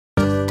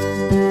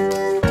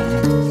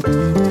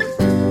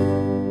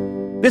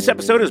This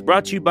episode is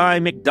brought to you by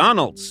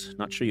McDonald's.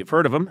 Not sure you've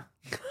heard of them.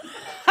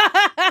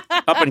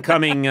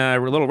 Up-and-coming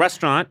little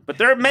restaurant, but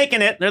they're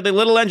making it. They're the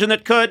little engine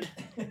that could.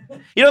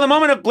 You know, the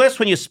moment of bliss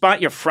when you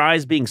spot your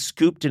fries being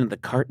scooped into the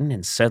carton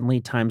and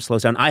suddenly time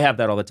slows down. I have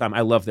that all the time.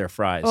 I love their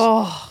fries.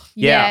 Oh,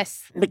 yeah.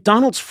 Yes.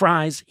 McDonald's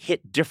fries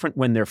hit different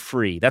when they're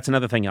free. That's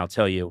another thing I'll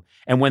tell you.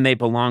 And when they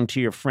belong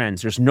to your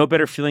friends. There's no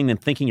better feeling than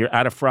thinking you're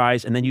out of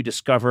fries and then you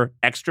discover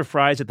extra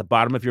fries at the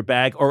bottom of your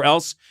bag. Or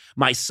else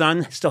my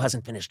son still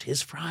hasn't finished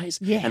his fries.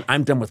 Yeah. And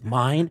I'm done with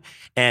mine.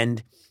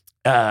 And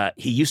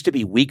he used to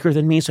be weaker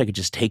than me, so I could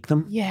just take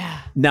them.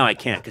 Yeah. Now I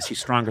can't because he's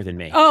stronger than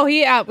me. Oh,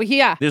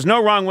 yeah. There's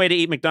no wrong way to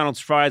eat McDonald's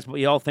fries, but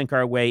we all think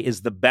our way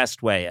is the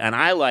best way. And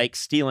I like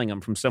stealing them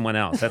from someone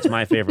else. That's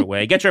my favorite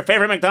way. Get your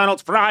favorite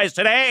McDonald's fries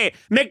today.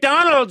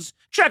 McDonald's!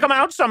 Check them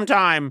out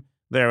sometime.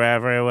 They're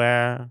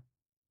everywhere.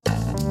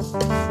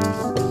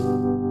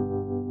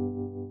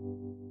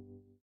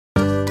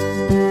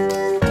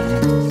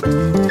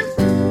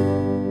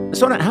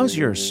 So, how's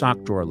your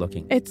sock drawer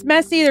looking? It's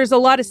messy. There's a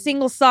lot of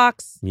single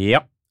socks.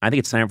 Yep. I think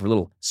it's time for a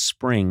little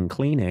spring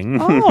cleaning.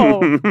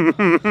 Oh.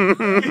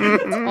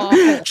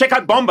 Check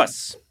out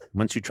Bombas.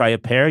 Once you try a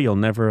pair, you'll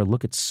never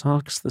look at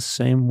socks the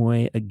same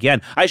way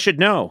again. I should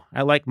know.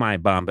 I like my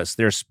Bombas.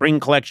 Their spring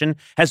collection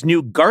has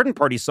new garden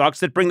party socks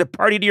that bring the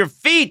party to your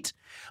feet.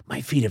 My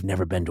feet have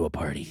never been to a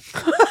party.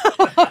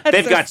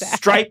 They've got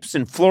stripes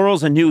and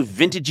florals and new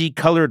vintagey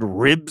colored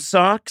rib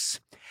socks.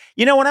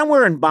 You know, when I'm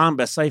wearing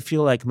Bombas, I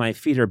feel like my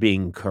feet are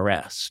being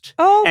caressed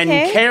and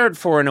cared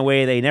for in a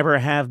way they never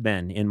have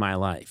been in my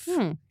life.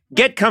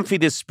 Get comfy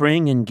this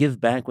spring and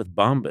give back with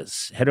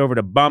Bombas. Head over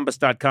to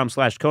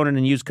bombas.com/Conan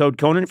and use code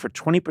Conan for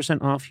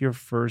 20% off your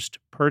first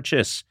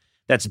purchase.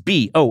 That's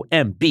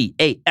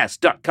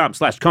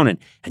BOMBAS.com/Conan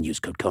and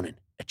use code Conan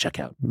at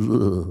checkout.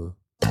 Ugh.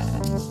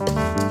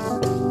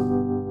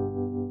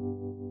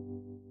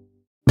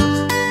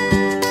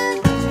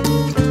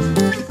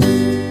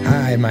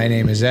 Hi, my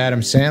name is Adam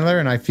Sandler,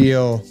 and I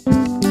feel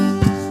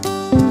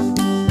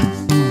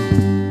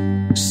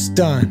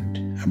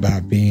stunned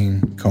about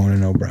being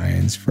Conan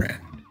O'Brien's friend.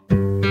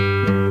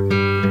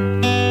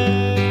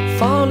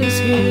 Fall is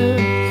here,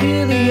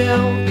 hear the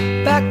yell,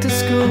 back to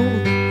school,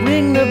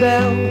 ring the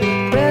bell,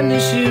 brand new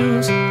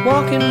shoes,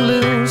 walking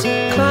blues,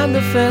 climb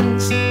the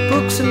fence,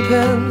 books and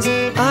pens,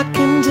 I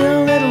can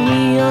tell that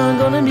we are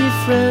gonna be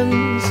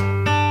friends.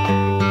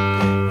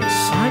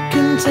 Yes, I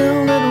can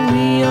tell that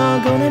we are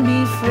gonna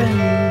be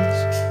friends.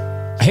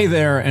 Hey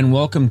there, and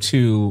welcome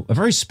to a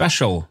very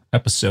special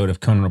episode of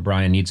Conan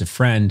O'Brien Needs a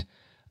Friend.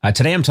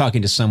 Today I'm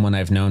talking to someone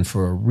I've known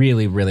for a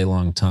really, really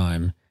long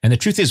time. And the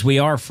truth is we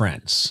are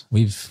friends.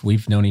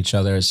 We've known each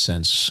other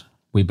since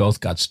we both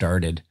got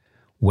started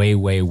way,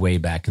 way, way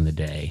back in the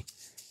day.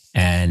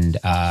 And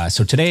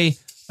so today,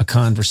 a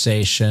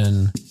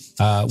conversation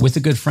with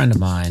a good friend of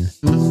mine.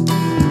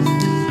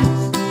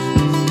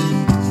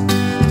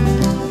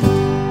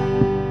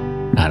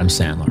 Adam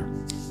Sandler.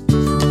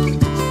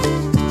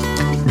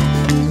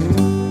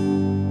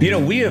 You know,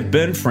 we have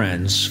been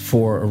friends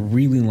for a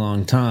really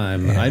long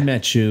time. Yeah. I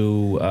met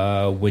you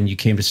when you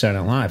came to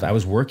Saturday Night Live. I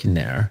was working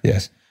there.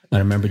 Yes. I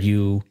remember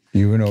you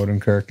and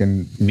Odenkirk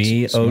and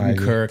me, Smiley.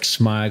 Odenkirk,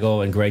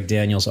 Smigel, and Greg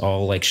Daniels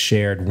all like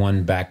shared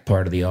one back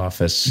part of the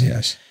office.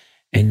 Yes.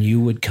 And you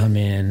would come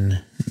in.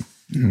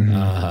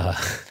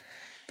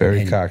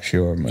 Very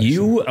cocksure.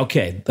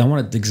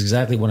 That's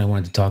exactly what I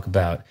wanted to talk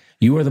about.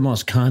 You are the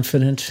most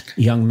confident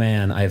young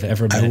man I've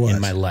ever met in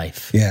my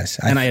life. Yes.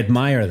 And I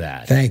admire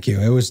that. Thank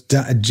you. It was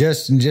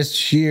just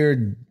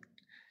sheer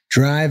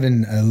drive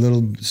and a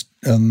little,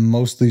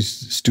 mostly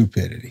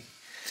stupidity.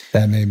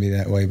 That made me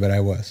that way, but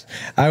I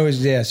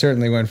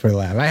certainly went for a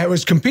laugh. I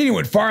was competing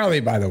with Farley,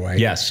 by the way.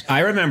 Yes. I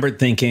remember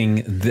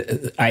thinking,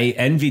 I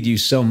envied you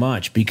so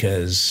much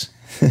because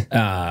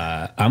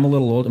I'm a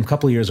little old. I'm a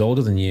couple of years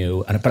older than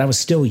you, but I was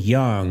still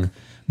young.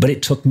 But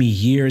it took me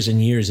years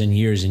and years and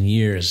years and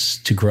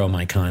years to grow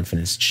my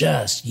confidence.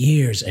 Just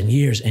years and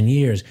years and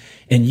years.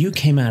 And you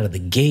came out of the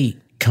gate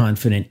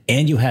confident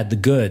and you had the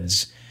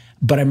goods.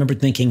 But I remember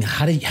thinking,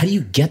 how do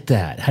you get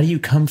that? How do you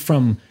come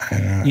from,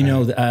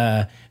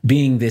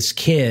 being this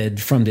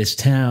kid from this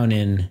town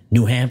in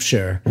New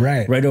Hampshire,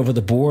 right over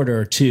the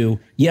border to,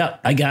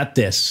 I got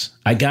this.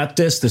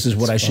 This is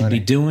what I should be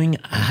doing.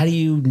 Where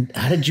did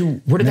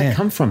that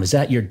come from? Is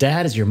that your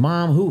dad? Is your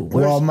mom?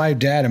 Well, my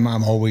dad and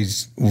mom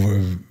always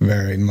were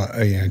very,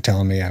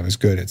 telling me I was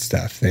good at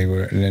stuff.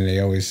 They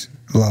always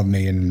loved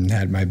me and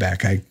had my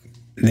back.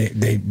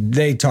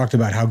 They talked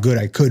about how good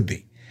I could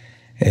be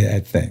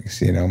at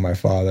things. You know, my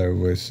father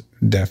was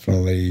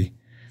definitely,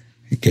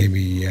 he gave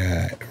me,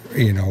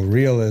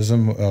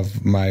 realism of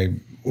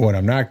what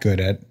I'm not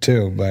good at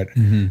too. But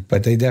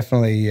they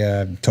definitely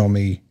told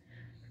me,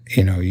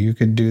 you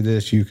could do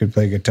this, you could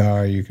play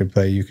guitar, you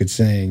could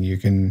sing, you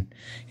can't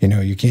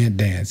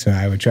dance. So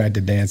I would try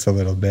to dance a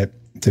little bit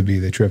to be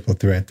the triple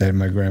threat that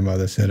my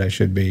grandmother said I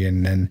should be.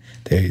 And then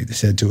they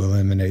said to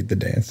eliminate the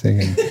dancing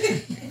and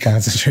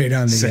concentrate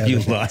on the So other you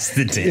thing. lost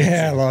the dance.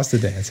 Yeah, I lost the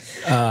dance.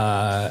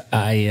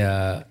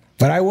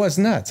 But I was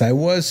nuts. I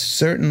was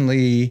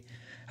certainly,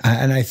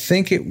 And I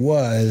think it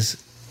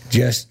was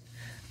just,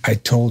 I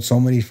told so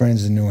many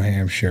friends in New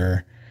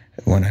Hampshire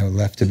when I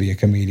left to be a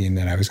comedian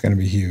that I was going to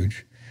be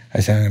huge. I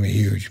said, I'm going to be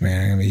huge,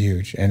 man. I'm going to be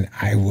huge. And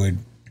I would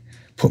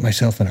put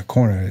myself in a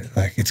corner,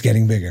 like, it's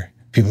getting bigger.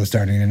 People are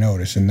starting to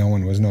notice, and no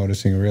one was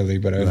noticing really.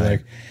 But I was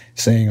like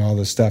saying all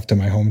this stuff to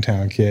my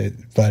hometown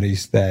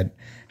buddies that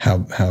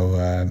how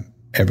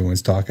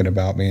everyone's talking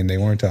about me, and they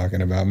weren't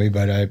talking about me.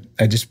 But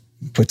I just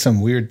put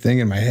some weird thing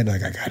in my head,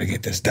 like, I got to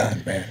get this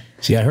done, man.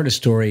 See, I heard a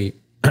story.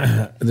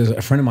 There's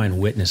a friend of mine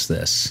witnessed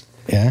this.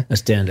 Yeah? A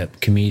stand-up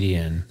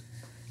comedian,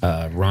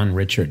 Ron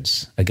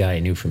Richards, a guy I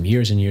knew from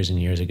years and years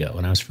and years ago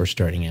when I was first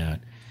starting out.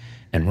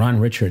 And Ron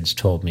Richards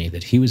told me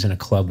that he was in a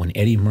club when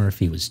Eddie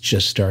Murphy was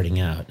just starting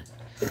out.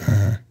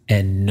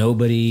 And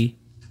nobody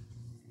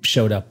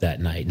showed up that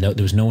night. No,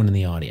 there was no one in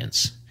the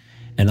audience.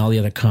 And all the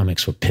other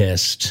comics were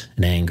pissed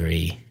and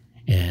angry.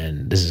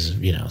 And this is,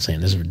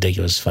 saying, this is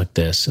ridiculous, fuck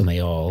this. And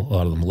a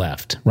lot of them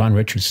left. Ron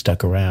Richards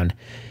stuck around.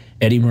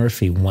 Eddie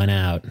Murphy went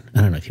out,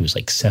 I don't know if he was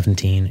like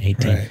 17,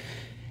 18, right,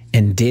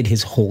 and did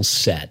his whole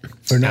set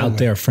out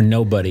there for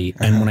nobody.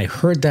 And when I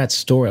heard that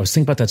story, I was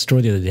thinking about that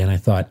story the other day, and I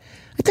thought,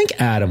 I think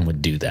Adam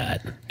would do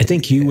that. I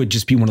think you would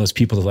just be one of those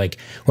people that, like,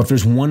 or if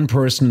there's one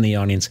person in the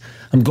audience,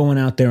 I'm going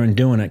out there and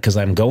doing it because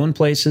I'm going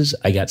places.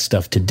 I got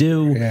stuff to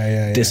do.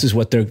 This is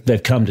what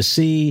they've come to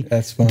see.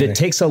 That's funny. It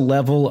takes a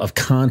level of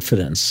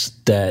confidence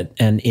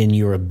and in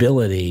your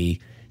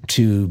ability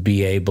to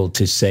be able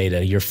to say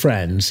to your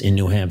friends in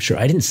New Hampshire,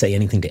 I didn't say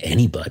anything to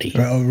anybody.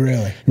 Oh,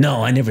 really?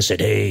 No, I never said,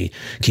 hey,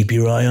 keep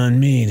your eye on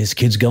me. This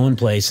kid's going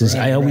places.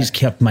 I always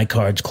kept my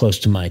cards close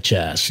to my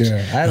chest.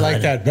 Sure. I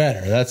like that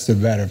better. That's the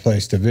better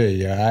place to be.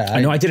 Yeah,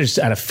 I know I did it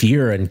out of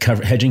fear and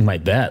hedging my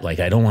bet. Like,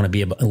 I don't want to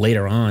be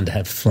later on to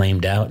have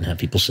flamed out and have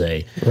people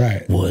say,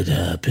 right, what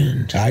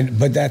happened?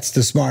 But that's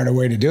the smarter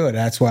way to do it.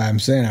 That's why I'm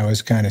saying I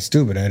was kind of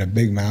stupid. I had a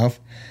big mouth.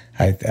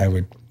 I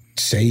would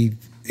say,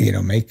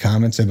 make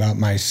comments about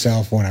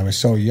myself when I was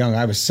so young.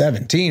 I was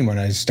 17 when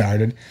I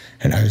started,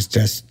 and I was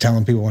just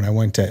telling people when I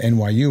went to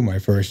NYU my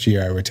first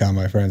year, I would tell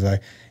my friends,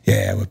 like,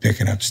 yeah, we're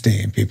picking up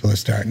steam. People are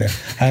starting to...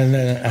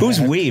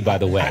 Who's we, by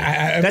the way?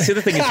 That's the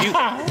other thing.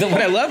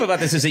 What I love about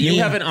this is that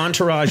you have an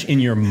entourage in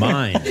your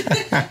mind,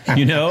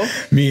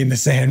 Me and the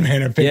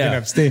Sandman are picking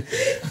up steam.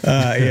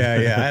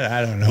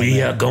 I don't know.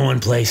 We are going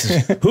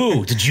places.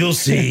 Who? Did you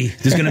see?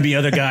 There's going to be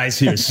other guys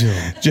here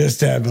soon.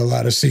 Just have a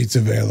lot of seats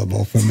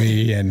available for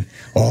me and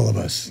all of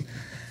us.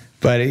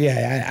 But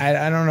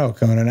I don't know,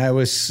 Conan. I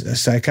was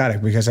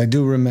psychotic because I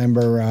do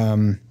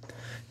remember...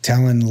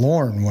 telling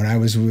Lauren when I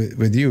was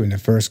with you in the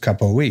first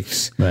couple of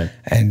weeks, right,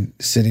 and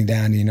sitting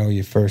down,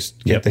 you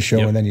first get the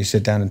show and then you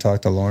sit down and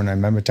talk to Lauren. I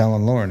remember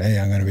telling Lauren, hey,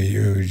 I'm going to be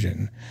huge.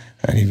 And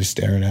he was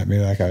staring at me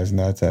like I was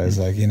nuts. I was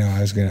like, I'm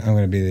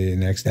going to be the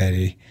next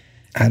Eddie.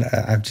 I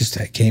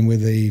came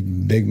with a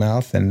big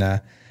mouth and, I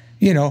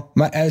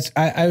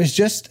was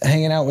just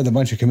hanging out with a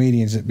bunch of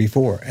comedians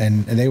before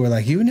and they were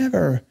like,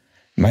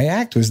 my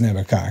act was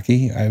never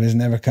cocky. I was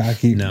never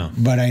cocky. No.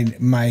 But I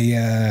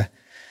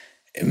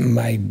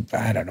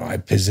don't know, I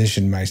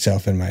positioned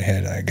myself in my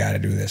head, I got to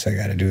do this, I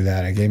got to do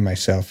that. I gave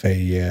myself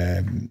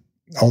a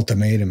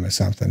ultimatum or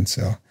something.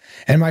 So,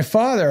 and my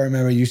father, I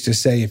remember, used to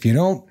say, if you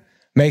don't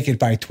make it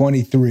by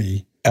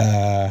 23,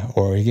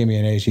 or he gave me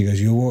an age, he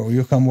goes,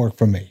 you'll come work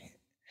for me.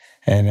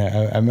 And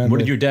I remember... What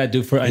did your dad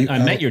do I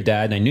met your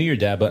dad, and I knew your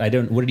dad, but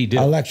what did he do?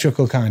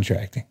 Electrical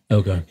contracting.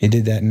 Okay. He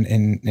did that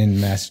in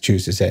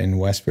Massachusetts, in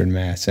Westford,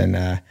 Mass. And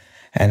I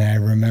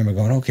remember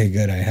going, okay,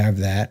 good, I have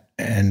that.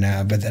 And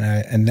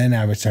then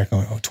I would start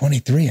going,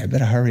 23, I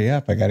better hurry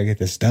up. I got to get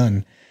this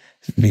done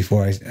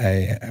before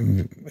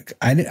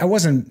I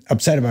wasn't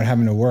upset about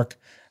having to work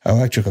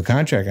electrical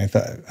contract. I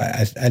thought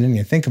I didn't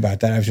even think about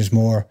that. I was just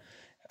more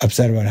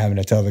upset about having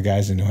to tell the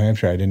guys in New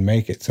Hampshire I didn't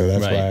make it. So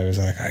that's why I was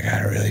like, I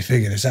got to really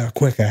figure this out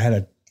quick. I had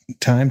a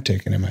time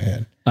ticking in my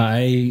head.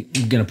 I'm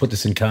going to put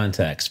this in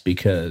context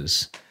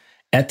because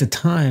at the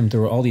time, there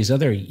were all these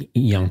other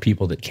young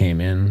people that came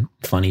in,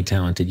 funny,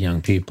 talented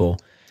young people,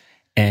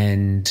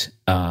 and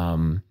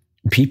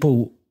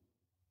people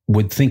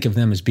would think of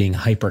them as being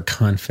hyper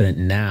confident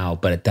now,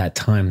 but at that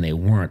time they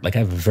weren't. Like, I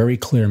have a very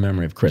clear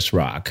memory of Chris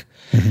Rock,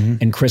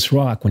 and Chris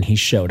Rock, when he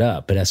showed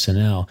up at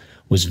SNL,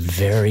 was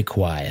very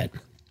quiet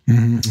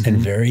and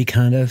very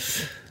kind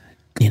of,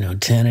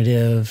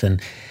 tentative,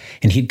 and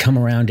he'd come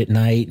around at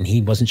night and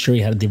he wasn't sure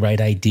he had the right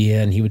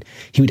idea, and he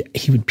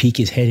would peek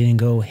his head in and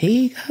go,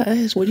 hey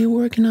guys, what are you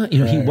working on?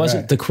 He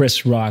wasn't the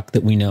Chris Rock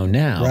that we know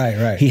now.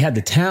 Right. He had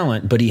the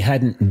talent, but he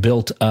hadn't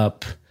built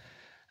up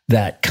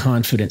that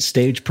confident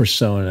stage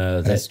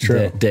persona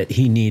that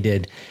he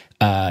needed.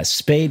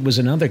 Spade was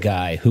another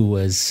guy who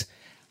was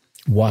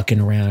walking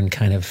around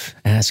kind of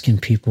asking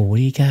people, what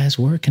are you guys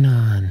working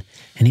on?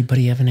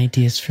 Anybody have any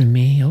ideas for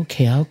me?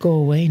 Okay, I'll go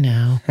away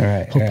now.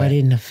 Hope I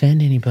didn't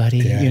offend anybody.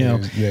 Yeah,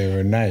 they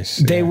were nice.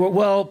 They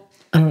were,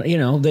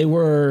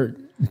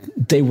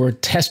 they were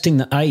testing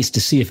the ice to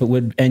see if it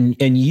would,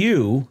 and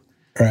you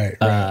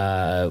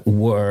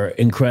were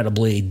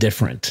incredibly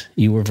different.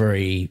 You were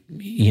very,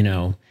 you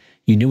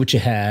knew what you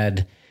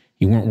had.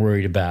 You weren't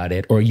worried about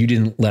it, or you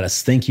didn't let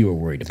us think you were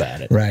worried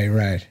about it.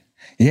 Right.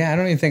 Yeah, I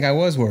don't even think I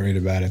was worried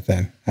about it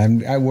then.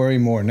 I worry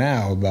more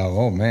now about,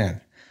 oh man,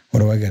 what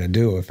do I got to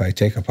do? If I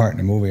take a part in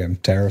a movie, I'm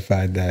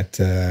terrified that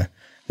I'm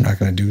not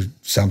going to do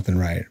something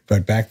right.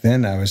 But back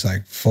then, I was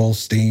like full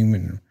steam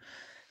and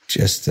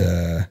just,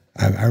 I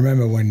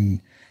remember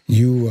when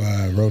you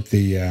wrote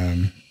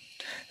the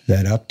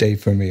that update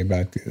for me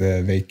about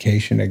the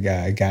vacation, a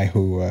guy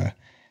who...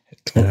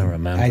 I don't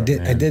remember. I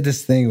did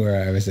this thing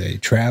where I was a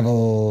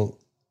travel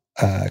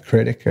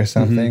critic or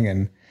something,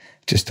 and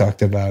just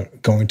talked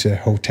about going to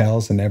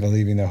hotels and never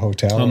leaving the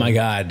hotel. Oh my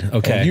God!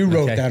 Okay, and you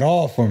wrote that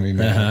all for me,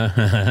 man.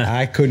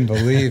 I couldn't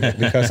believe it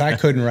because I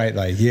couldn't write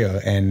like you,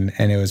 and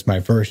it was my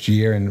first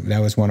year, and that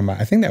was one of my.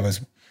 I think that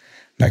was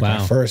like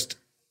my first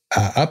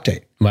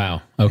update.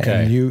 Wow.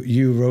 Okay. And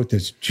you wrote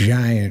this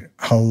giant,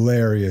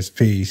 hilarious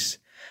piece,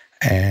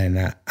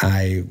 and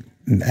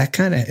that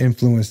kind of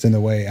influenced in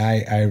the way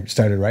I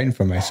started writing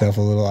for myself.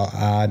 A little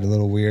odd, a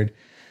little weird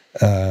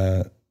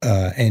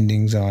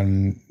endings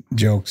on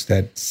jokes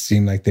that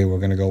seemed like they were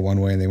going to go one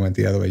way and they went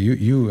the other way.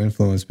 You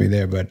influenced me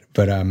there, but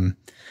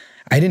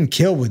I didn't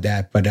kill with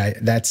that, but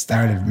that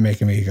started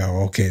making me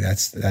go, okay,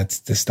 that's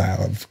the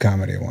style of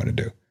comedy I want to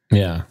do.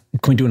 Yeah.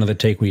 Can we do another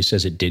take where he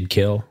says it did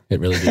kill? It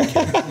really did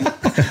kill.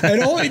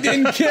 It only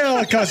didn't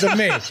kill because of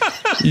me.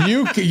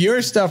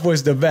 Your stuff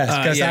was the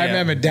best because I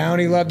remember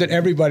Downey loved it.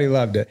 Everybody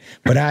loved it.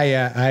 But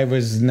I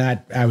was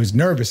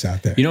nervous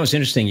out there. You know, it's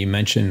interesting. You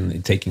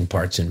mentioned taking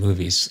parts in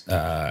movies.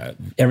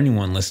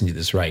 Everyone listening to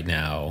this right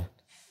now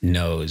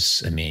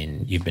knows, I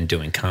mean, you've been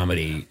doing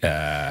comedy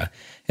at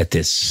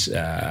this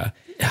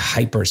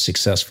hyper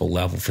successful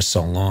level for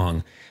so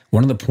long.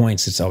 One of the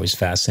points that's always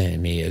fascinated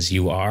me is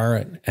you are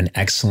an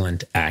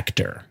excellent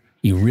actor.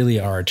 You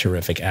really are a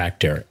terrific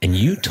actor. And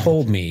you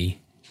told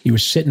me, you were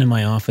sitting in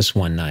my office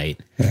one night,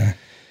 and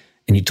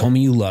you told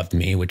me you loved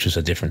me, which was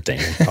a different thing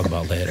we'll talk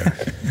about later.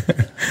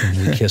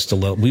 And we kissed a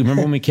little. We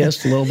remember when we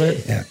kissed a little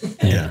bit?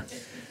 Yeah.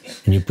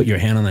 And you put your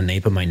hand on the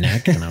nape of my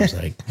neck, and I was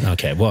like,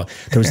 okay, well,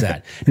 there was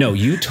that. No,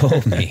 you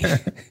told me,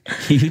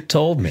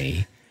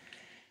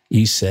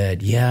 you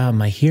said, yeah,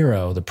 my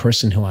hero, the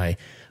person who I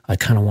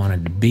kind of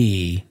wanted to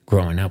be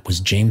growing up was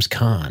James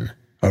Caan.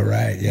 Oh,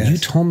 right, yes. You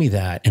told me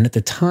that. And at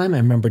the time, I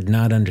remembered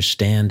not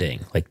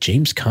understanding. Like,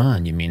 James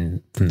Caan, you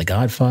mean from The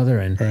Godfather?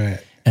 And right.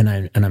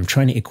 And I'm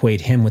trying to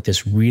equate him with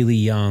this really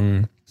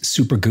young,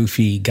 super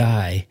goofy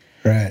guy.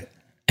 Right.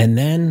 And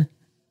then,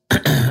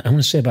 I want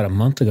to say about a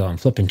month ago, I'm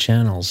flipping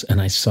channels,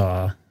 and I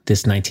saw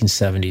this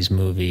 1970s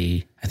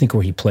movie, I think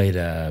where he played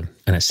an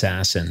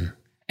assassin.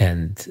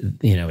 And,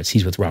 you know,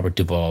 he's with Robert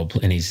Duvall,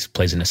 and he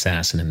plays an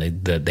assassin, and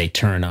they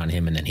turn on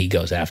him, and then he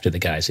goes after the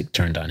guys that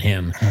turned on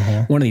him.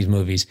 One of these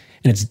movies,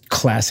 and it's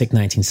classic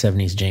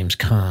 1970s James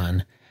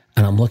Caan,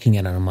 and I'm looking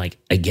at it, and I'm like,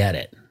 I get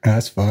it.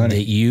 That's funny.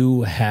 That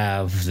you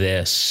have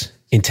this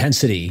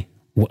intensity.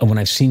 When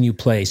I've seen you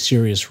play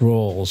serious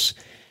roles,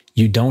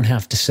 you don't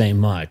have to say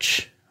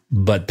much,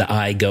 but the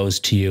eye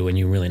goes to you, and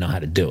you really know how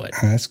to do it.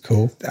 That's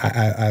cool.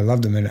 I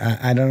loved him, and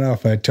I don't know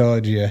if I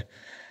told you,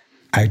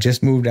 I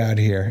just moved out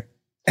here.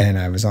 And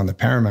I was on the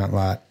Paramount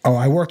lot. Oh,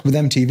 I worked with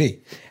MTV,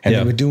 and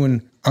they were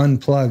doing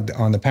Unplugged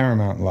on the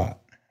Paramount lot.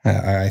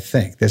 I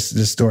think this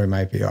story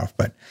might be off,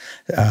 but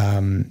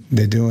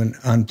they're doing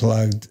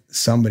Unplugged.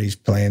 Somebody's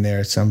playing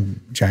there,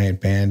 some giant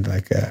band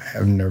like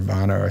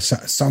Nirvana or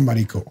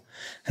somebody cool.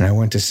 And I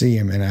went to see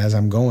him, and as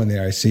I'm going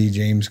there, I see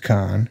James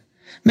Caan.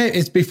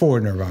 It's before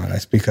Nirvana.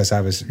 It's because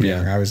I was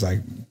young. I was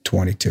like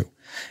 22,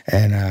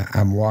 and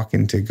I'm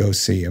walking to go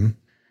see him.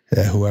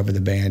 Whoever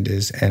the band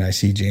is, and I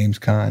see James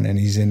Caan, and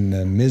he's in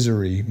the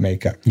Misery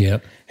makeup.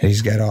 Yep. And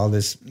he's got all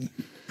this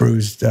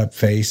bruised up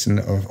face and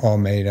all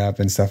made up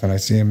and stuff, and I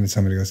see him, and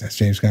somebody goes, that's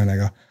James Caan. I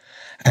go,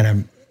 and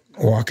I'm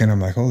walking, I'm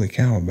like, holy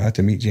cow, I'm about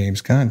to meet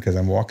James Caan, because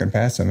I'm walking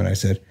past him, and I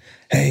said,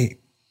 hey,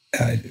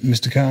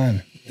 Mr.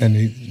 Caan. And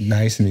he's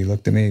nice, and he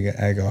looked at me,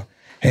 I go,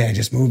 hey, I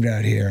just moved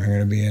out here, I'm going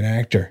to be an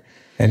actor.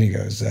 And he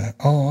goes,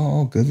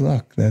 oh, good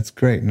luck, that's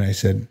great. And I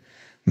said,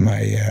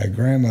 my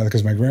grandmother,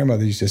 because my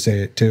grandmother used to say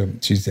it too.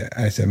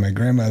 I said, my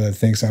grandmother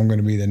thinks I'm going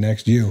to be the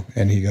next you.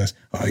 And he goes,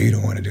 oh, you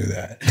don't want to do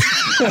that.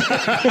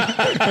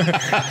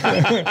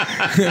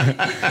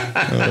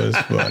 That was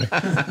funny.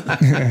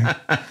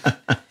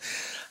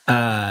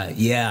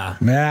 Yeah.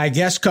 Man, I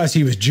guess because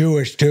he was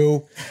Jewish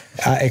too,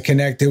 it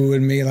connected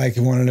with me like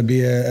he wanted to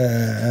be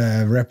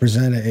a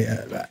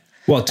representative.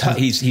 Well,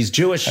 he's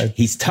Jewish.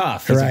 He's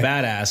tough. He's a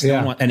badass.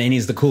 Yeah. And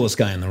he's the coolest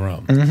guy in the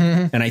room.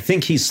 Mm-hmm. And I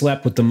think he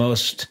slept with the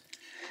most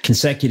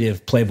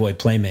consecutive Playboy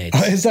playmates.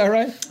 Oh, is that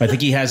right? I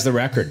think he has the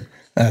record.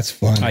 That's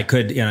fun. I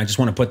just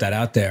want to put that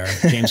out there.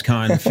 James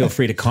Caan, feel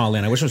free to call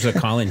in. I wish it was a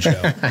call-in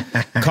show.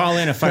 Call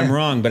in if I'm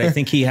wrong, but I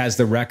think he has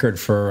the record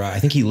for, I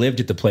think he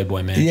lived at the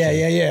Playboy Mansion.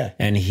 Yeah.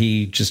 And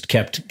he just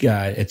kept,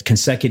 it's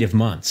consecutive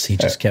months. He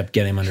just kept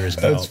getting him under his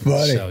belt. That's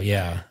funny. So,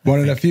 yeah. One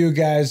of the few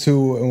guys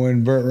who,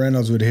 when Burt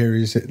Reynolds would hear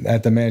you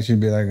at the mansion,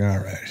 he'd be like, all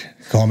right,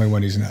 call me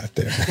when he's not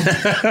there.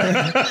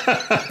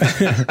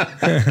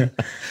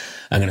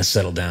 I'm going to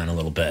settle down a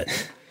little bit.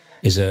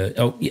 Here's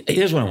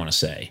what I want to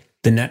say.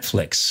 the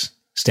Netflix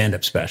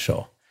stand-up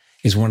special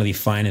is one of the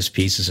finest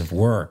pieces of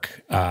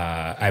work.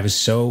 I was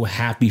so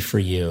happy for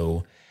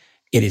you.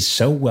 It is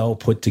so well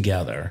put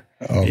together.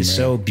 It is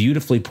so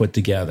beautifully put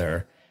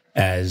together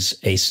as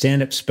a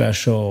stand-up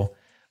special,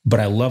 but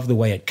I love the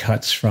way it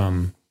cuts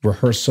from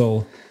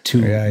rehearsal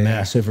to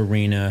massive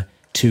arena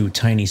to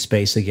tiny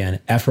space again,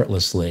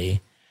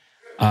 effortlessly.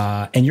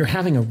 And you're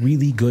having a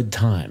really good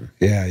time.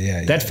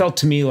 Yeah. That felt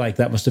to me like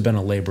that must have been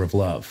a labor of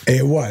love.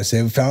 It was.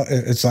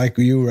 It's like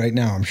you right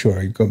now, I'm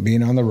sure.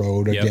 Being on the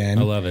road again.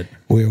 I love it.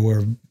 We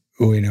were,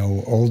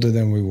 older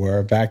than we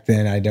were. Back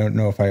then, I don't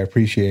know if I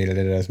appreciated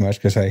it as much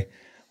because I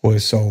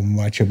was so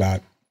much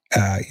about,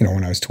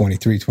 when I was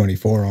 23,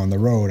 24 on the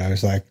road, I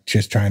was like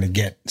just trying to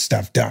get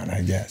stuff done,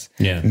 I guess.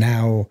 Yeah.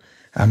 Now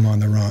I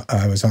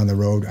was on the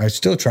road. I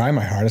still try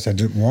my hardest. I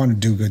want to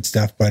do good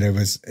stuff, but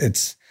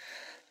it's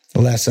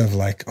less of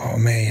like, oh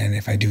man,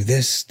 if I do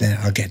this, then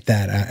I'll get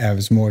that. I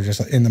was more just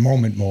in the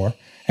moment more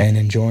and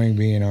enjoying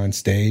being on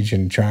stage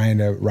and trying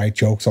to write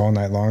jokes all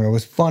night long. It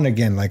was fun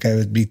again. Like I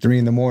would be 3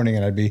 a.m.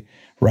 and I'd be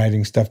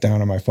writing stuff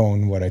down on my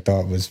phone, what I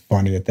thought was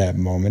funny at that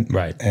moment.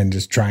 Right. And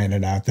just trying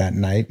it out that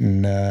night.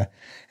 And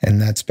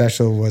that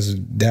special was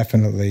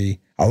definitely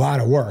a lot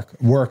of work.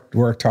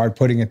 Worked hard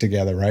putting it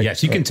together, right?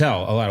 Yes, you can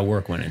tell a lot of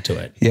work went into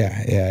it.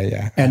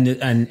 Yeah.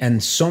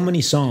 And so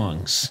many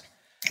songs.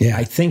 Yeah.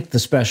 I think the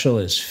special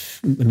is,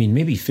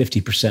 maybe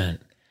 50%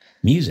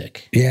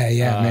 music.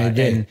 Yeah,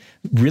 maybe. And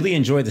really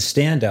enjoy the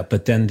stand-up,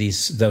 but then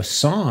those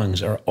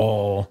songs are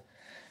all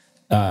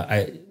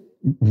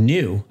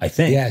new, I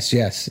think. Yes.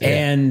 Yeah.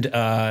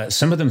 And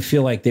some of them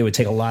feel like they would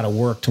take a lot of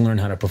work to learn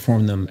how to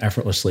perform them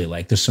effortlessly.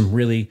 Like there's some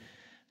really...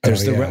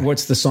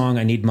 what's the song?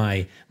 I need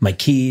my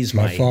keys,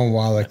 my phone,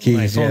 wallet, keys.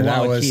 My phone,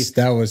 wallet, keys.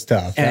 That was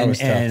tough.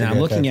 And I'm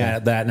looking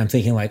at that and I'm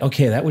thinking like,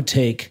 okay, that would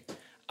take...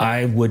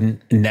 I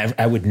would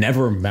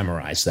never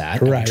memorize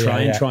that. Right,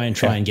 try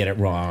and get it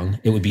wrong.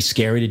 It would be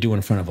scary to do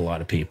in front of a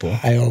lot of people.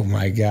 Oh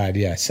my God,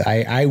 yes.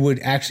 I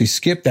would actually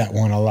skip that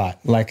one a lot.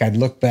 Like I'd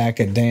look back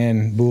at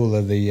Dan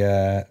Bula,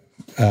 the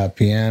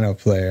piano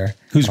player.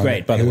 Who's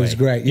great, by the way. He was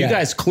great, yeah. You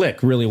guys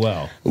click really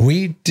well.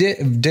 We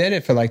did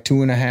it for like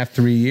 2.5,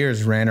 3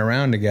 years, ran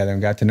around together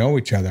and got to know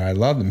each other. I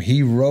loved him.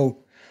 He wrote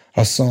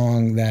a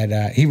song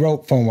that he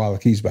wrote Phone, Wallet,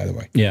 Keys, by the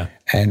way. Yeah.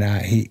 And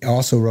he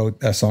also wrote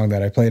a song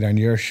that I played on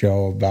your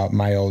show about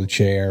my old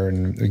chair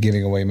and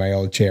giving away my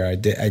old chair. I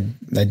did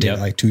it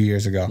like 2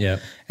 years ago. Yeah.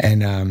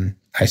 And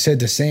I said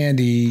to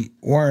Sandy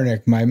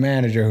Warnick, my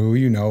manager, who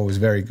was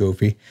very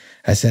goofy,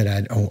 I said,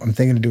 I'm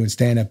thinking of doing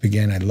stand-up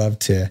again. I'd love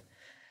to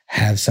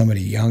have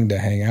somebody young to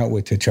hang out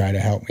with to try to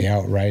help me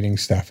out writing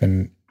stuff.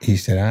 And he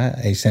said,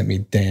 he sent me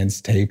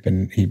Dan's tape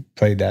and he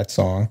played that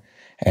song.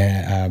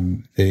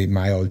 And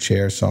my old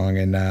chair song,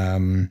 and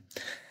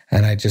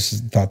I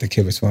just thought the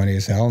kid was funny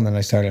as hell. And then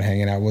I started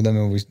hanging out with him,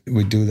 and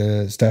we do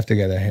the stuff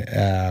together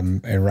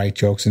and write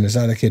jokes. And this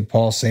other kid,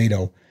 Paul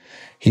Sato,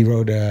 he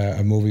wrote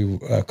a movie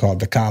called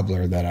The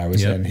Cobbler that I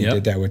was in. He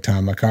did that with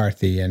Tom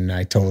McCarthy, and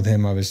I told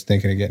him I was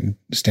thinking of getting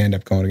stand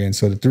up going again.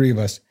 So the three of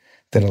us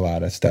did a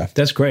lot of stuff.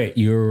 That's great.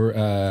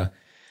 You're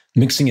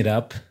mixing it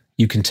up.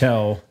 You can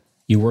tell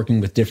you're working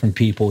with different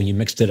people. You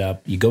mixed it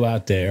up. You go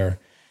out there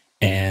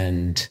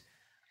and.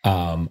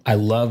 I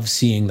love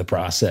seeing the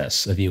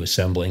process of you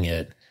assembling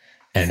it,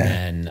 and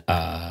then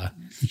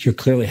you're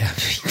clearly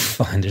having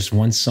fun. There's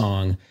one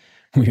song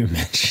we were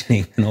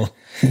mentioning an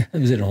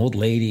old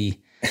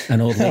lady,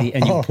 and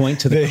you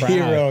point to the crowd,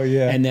 hero,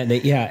 and then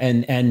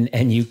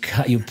and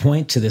you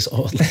point to this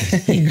old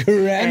lady,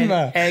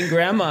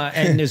 grandma,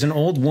 and there's an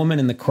old woman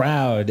in the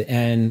crowd,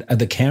 and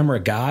the camera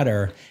got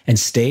her and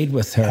stayed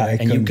with her,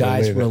 and you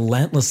guys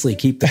relentlessly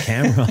keep the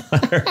camera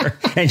on her,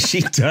 and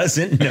she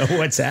doesn't know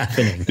what's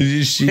happening.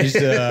 She's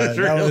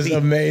that was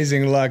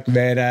amazing luck,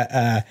 man.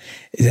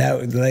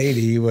 That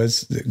lady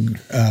was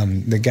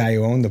the guy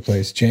who owned the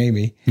place,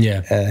 Jamie.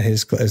 Yeah,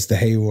 it's the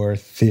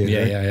Hayworth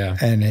Theater. Yeah.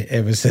 And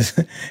it was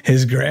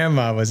his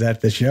grandma was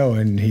at the show,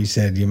 and he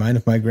said, "Do you mind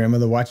if my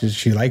grandmother watches?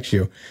 She likes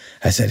you."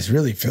 I said, "It's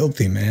really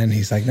filthy, man."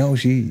 He's like, "No,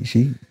 she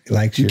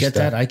likes your get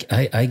stuff."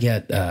 That? I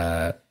get.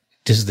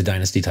 This is the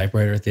Dynasty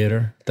Typewriter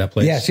Theater. That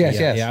place. Yes.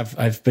 Yeah,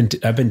 I've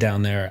been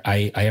down there.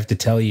 I have to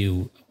tell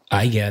you,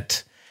 I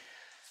get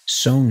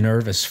so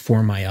nervous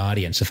for my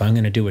audience if I'm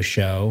going to do a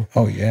show.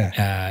 Oh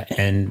yeah.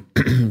 And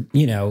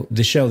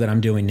the show that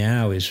I'm doing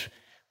now is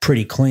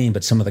pretty clean,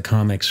 but some of the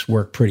comics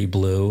work pretty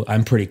blue.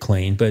 I'm pretty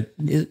clean, but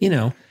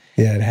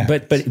Yeah, it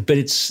happens. But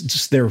it's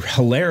just they're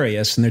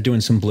hilarious and they're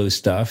doing some blue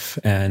stuff,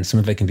 and some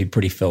of it can be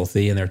pretty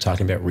filthy, and they're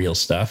talking about real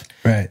stuff.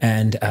 Right.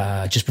 And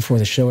just before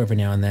the show, every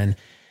now and then,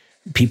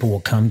 people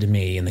will come to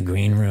me in the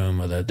green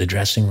room or the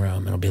dressing room,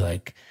 and it'll be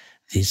like,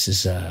 "This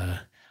is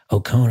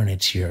Conan,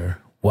 it's your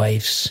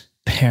wife's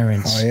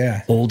parents'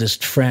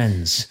 oldest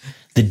friends,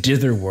 the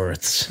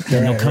Ditherworths."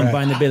 And they'll come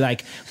by and they'll be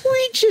like,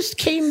 "We just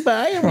came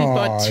by and we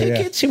bought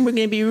tickets and we're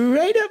going to be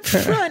right up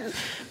front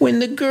when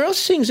the girl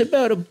sings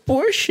about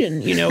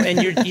abortion,"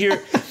 and you're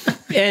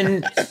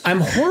And I'm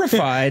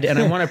horrified, and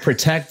I want to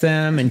protect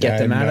them and get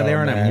them out of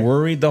there, and I'm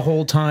worried the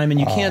whole time, and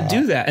you can't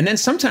do that. And then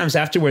sometimes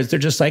afterwards, they're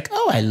just like,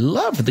 "Oh, I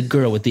love the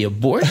girl with the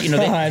abortion." You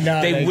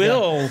know, they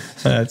will.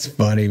 That's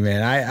funny,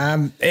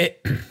 man.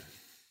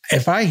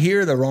 If I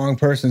hear the wrong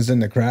person's in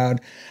the crowd,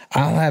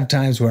 I'll have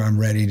times where I'm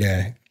ready.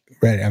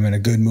 I'm in a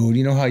good mood.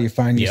 You know how you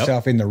find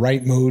yourself in the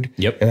right mood?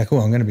 Yep. You're like, oh,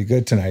 I'm going to be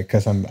good tonight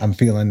because I'm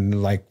feeling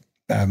like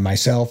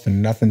myself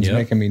and nothing's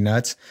making me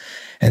nuts.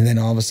 And then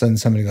all of a sudden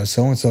somebody goes,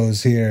 so-and-so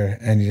is here.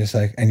 And you're just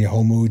like, and your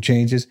whole mood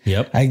changes.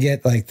 Yep. I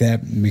get like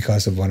that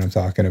because of what I'm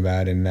talking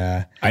about. And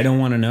I don't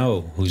want to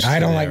know who's I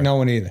don't like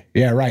knowing either.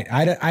 Yeah, right.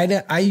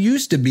 I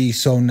used to be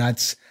so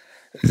nuts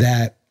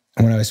that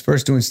when I was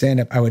first doing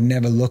stand-up, I would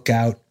never look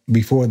out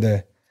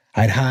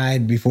I'd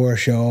hide before a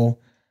show.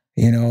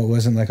 You know, it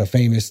wasn't like a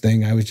famous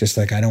thing. I was just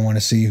like, I don't want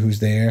to see who's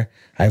there.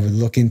 I would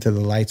look into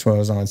the lights while I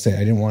was on stage. I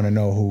didn't want to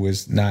know who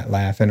was not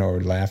laughing or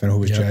who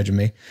was judging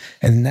me.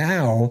 And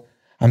now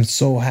I'm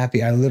so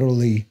happy. I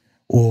literally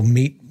will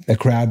meet the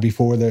crowd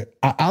before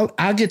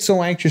I'll get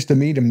so anxious to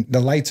meet them. The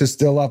lights are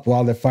still up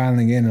while they're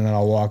filing in, and then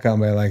I'll walk out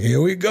and be like, here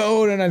we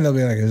go. And then they'll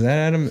be like, is that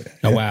Adam?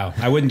 Oh, wow.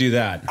 I wouldn't do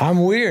that.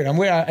 I'm weird.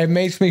 It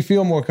makes me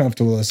feel more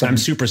comfortable. I'm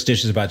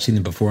superstitious about seeing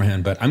them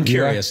beforehand, but I'm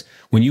curious.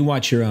 When you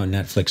watch your own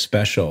Netflix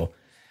special,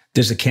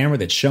 there's a camera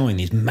that's showing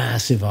these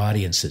massive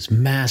audiences,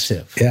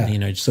 massive. Yeah. You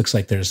know, it just looks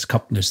like there's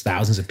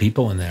thousands of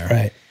people in there.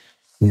 Right.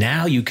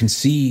 Now you can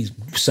see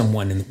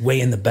someone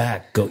way in the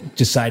back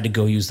decide to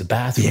go use the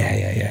bathroom.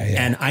 Yeah.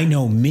 And I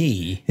know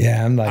me.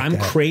 Yeah, I'm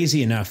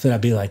crazy enough that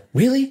I'd be like,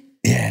 really?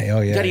 Yeah.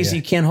 Oh, yeah. That easy?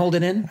 You can't hold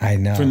it in? I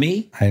know. For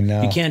me? I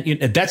know. You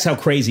can't. That's how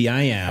crazy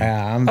I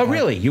am. Yeah,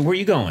 really? Where are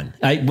you going?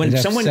 When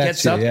someone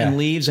gets up and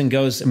leaves and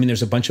goes, I mean,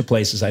 there's a bunch of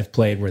places I've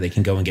played where they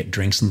can go and get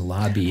drinks in the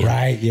lobby.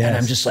 Right. Yes. And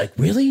I'm just like,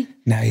 really?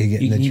 Now you're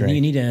getting the drink.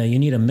 You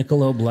need a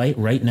Michelob Light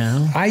right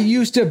now? I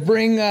used to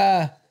bring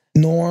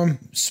Norm,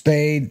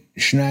 Spade,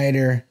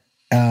 Schneider,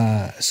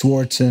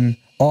 Swartzen,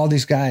 all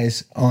these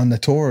guys on the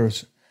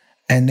tours,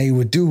 and they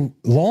would do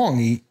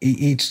long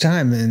each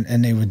time,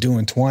 and they were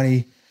doing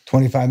 20,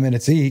 25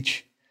 minutes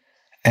each.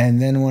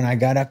 And then when I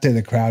got up there,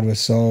 the crowd was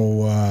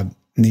so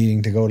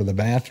needing to go to the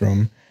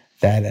bathroom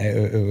that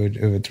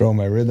it would throw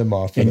my rhythm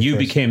off. And you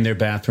became their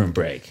bathroom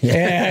break.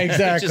 Yeah,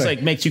 exactly. It just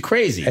like makes you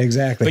crazy.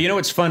 Exactly. But you know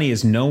what's funny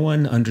is no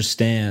one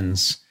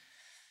understands.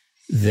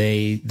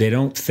 They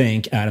don't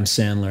think Adam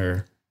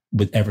Sandler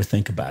would ever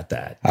think about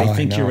that. They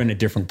think you're in a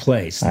different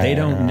place. They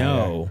don't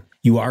know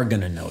you are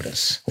going to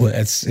notice. Well,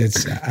 it's.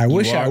 I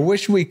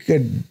wish we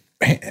could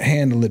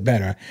handle it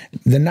better.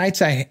 The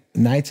nights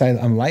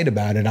I'm light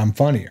about it, I'm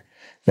funnier.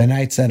 The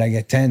nights that I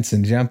get tense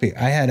and jumpy,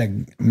 I had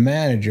a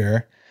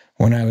manager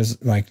when I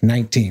was like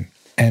 19,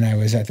 and I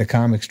was at the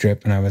comic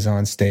strip, and I was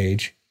on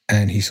stage,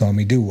 and he saw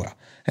me do well.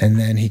 And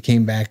then he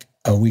came back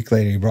a week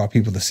later. He brought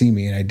people to see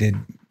me, and I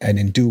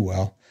didn't do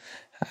well.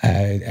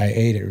 I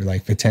ate it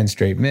like for 10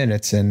 straight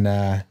minutes, and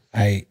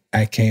I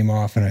came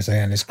off, and I was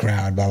like, "On this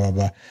crowd, blah blah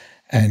blah,"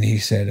 and he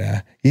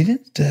said, "You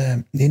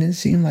didn't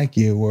seem like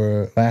you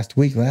were last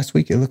week. Last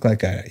week, it looked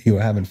like you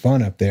were having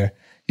fun up there.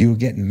 You were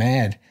getting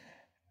mad.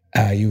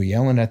 You were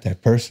yelling at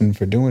that person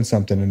for doing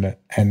something,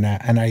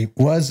 and I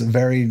was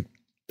very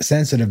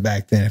sensitive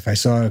back then. If I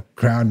saw a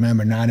crowd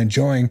member not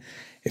enjoying,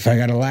 if I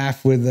got a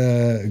laugh with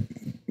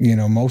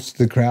most of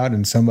the crowd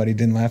and somebody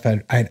didn't laugh,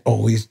 I'd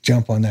always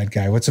jump on that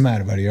guy. What's the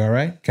matter, buddy? You all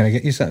right? Can I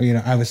get you something?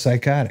 I was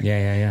psychotic.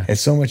 Yeah.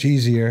 It's so much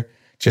easier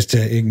just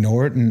to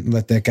ignore it and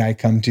let that guy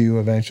come to you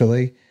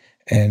eventually.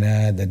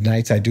 And the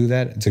nights I do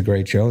that, it's a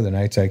great show. The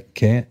nights I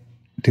can't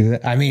do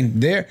that, I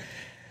mean,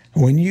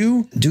 when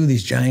you do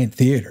these giant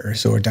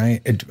theaters or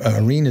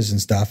arenas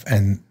and stuff,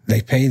 and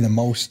they pay the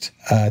most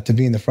to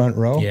be in the front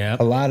row,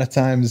 a lot of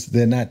times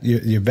they're not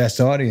your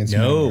best audience.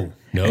 No.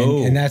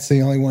 And that's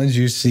the only ones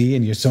you see,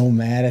 and you're so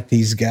mad at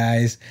these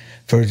guys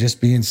for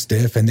just being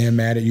stiff, and they're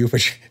mad at you for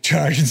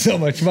charging so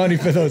much money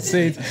for those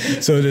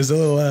seats. So there's a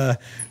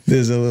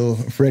little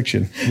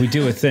friction. We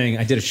do a thing.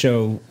 I did a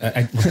show.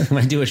 I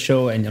do a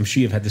show, and I'm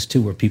sure you've had this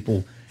too, where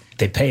people,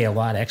 they pay a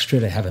lot extra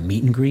to have a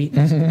meet and greet.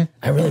 Mm-hmm.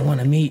 I really want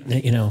to meet,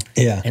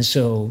 Yeah. And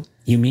so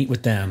you meet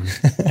with them.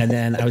 And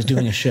then I was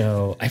doing a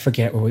show. I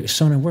forget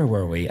where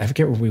were we? I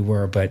forget where we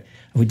were, but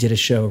we did a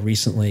show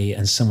recently,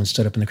 and someone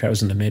stood up in the crowd. It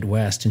was in the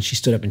Midwest, and she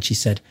stood up and she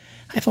said,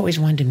 "I've always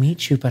wanted to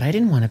meet you, but I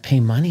didn't want to pay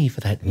money for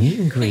that meet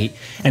and greet."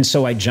 And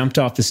so I jumped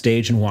off the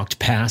stage and walked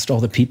past all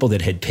the people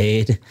that had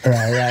paid.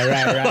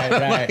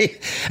 Right.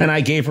 And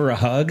I gave her a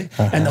hug,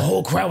 and the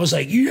whole crowd was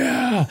like,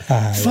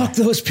 fuck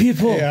those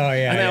people.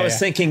 And I was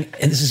thinking,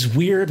 in this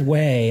weird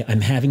way, I'm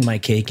having my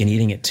cake and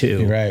eating it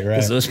too. Right.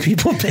 Because those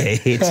people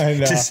paid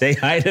to say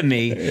hi to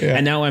me. Yeah.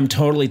 And now I'm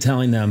totally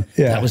telling them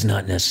that was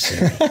not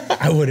necessary.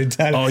 I would have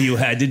done it. All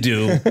you had to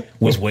do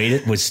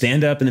was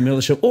stand up in the middle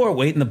of the show or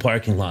wait in the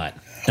parking lot.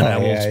 and I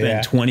will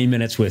spend 20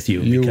 minutes with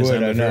you because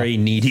I'm a very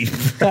needy.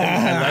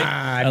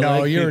 I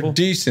like you're people.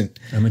 decent.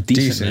 I'm a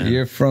decent man.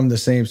 You're from the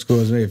same school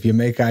as me. If you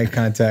make eye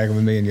contact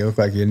with me and you look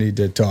like you need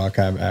to talk,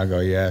 I'll go,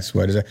 yes.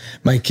 What is it?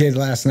 My kid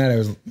last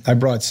night, I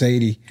brought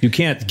Sadie. You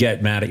can't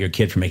get mad at your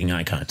kid for making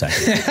eye contact.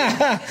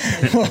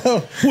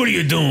 What are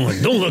you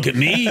doing? Don't look at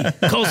me.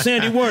 Call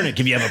Sandy Wernick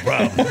if you have a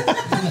problem.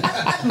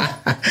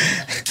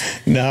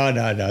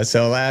 No.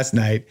 So last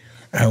night,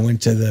 I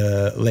went to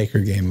the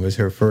Laker game. It was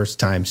her first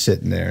time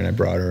sitting there, and I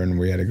brought her, and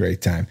we had a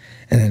great time.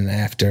 And then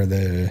after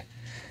the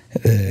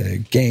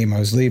game, I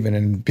was leaving,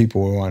 and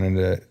people were wanting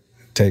to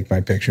take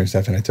my picture and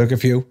stuff, and I took a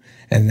few.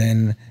 And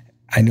then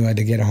I knew I had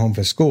to get home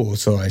for school,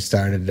 so I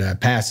started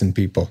passing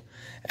people.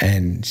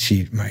 And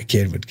my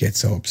kid would get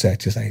so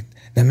upset. She's like,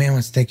 "The man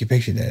wants to take your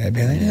picture, Dad." I'd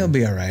be like, "He'll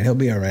be all right. He'll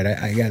be all right.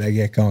 I got to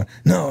get going."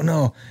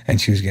 No.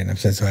 And she was getting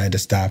upset, so I had to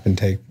stop and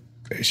take.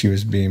 She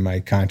was being my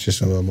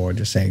conscious a little more,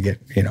 just saying,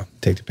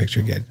 take the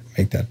picture,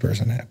 make that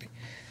person happy.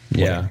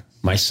 Yeah. Whatever.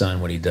 My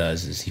son, what he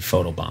does is he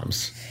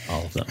photobombs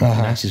all of them.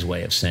 And that's his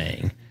way of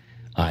saying,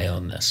 I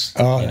own this.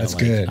 Oh, that's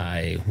good.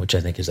 Which I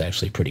think is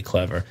actually pretty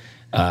clever.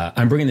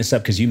 I'm bringing this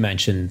up because you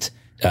mentioned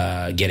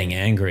getting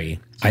angry.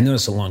 I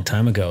noticed a long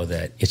time ago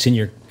that it's in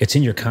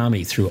your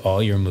comedy through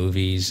all your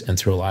movies and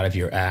through a lot of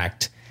your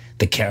act,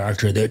 the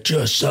character that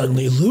just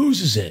suddenly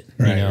loses it.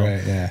 Right,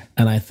 yeah.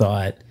 And I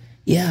thought,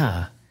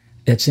 yeah,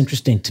 it's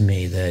interesting to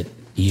me that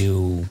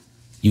you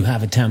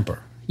have a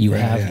temper. You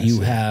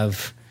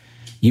have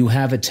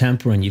a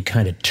temper, and you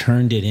kind of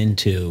turned it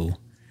into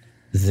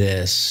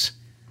this.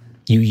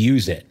 You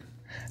use it.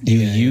 You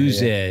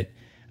use it.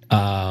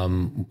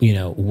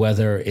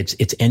 Whether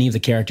it's any of the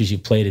characters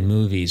you've played in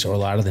movies or a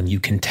lot of them, you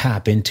can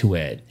tap into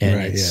it.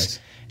 And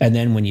and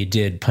then when you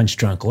did Punch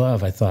Drunk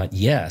Love, I thought,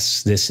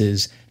 yes,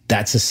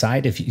 that's a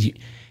side of you.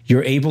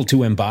 You're able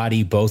to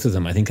embody both of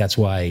them. I think that's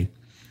why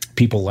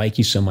people like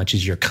you so much,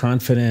 is you're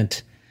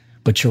confident,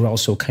 but you're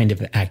also kind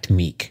of act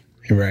meek.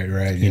 Right.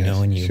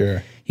 And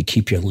you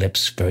keep your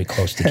lips very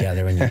close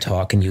together, and you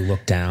talk and you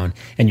look down,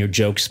 and your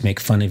jokes make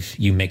fun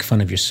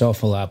of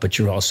yourself a lot, but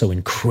you're also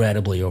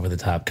incredibly over the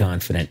top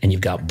confident, and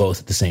you've got both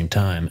at the same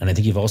time. And I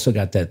think you've also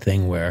got that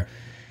thing where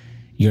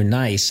you're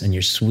nice and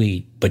you're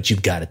sweet, but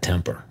you've got a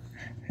temper.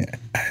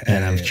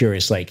 And I'm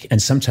curious,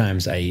 and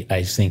sometimes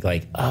I think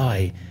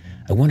I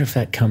wonder if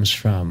that comes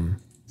from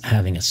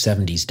having a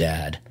 70s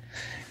dad.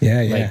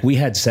 Yeah. We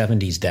had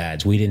 70s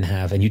dads. We didn't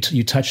have, and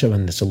you touch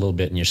on this a little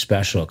bit in your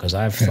special, because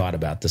I've thought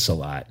about this a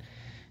lot.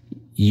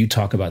 You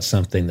talk about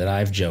something that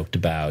I've joked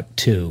about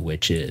too,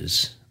 which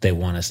is they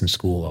want us in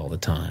school all the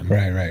time.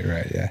 Right,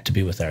 yeah. To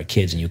be with our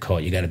kids, and you call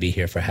it, you got to be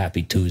here for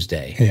Happy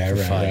Tuesday. Yeah, for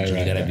fudge, and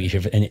you got to be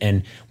here for,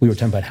 and we were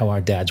talking about how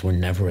our dads were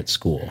never at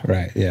school.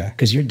 Right, yeah.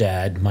 Because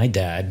my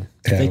dad,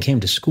 if they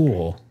came to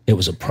school, it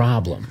was a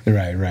problem.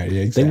 Right, yeah,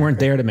 exactly. They weren't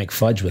there to make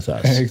fudge with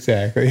us.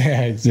 Exactly,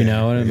 yeah.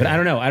 But I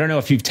don't know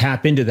if you've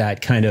tapped into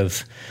that kind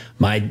of,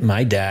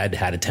 my dad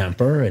had a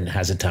temper and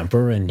has a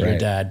temper, and your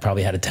dad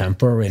probably had a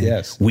temper,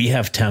 and we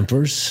have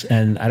tempers,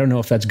 and I don't know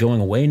if that's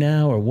going away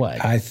now or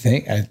what. I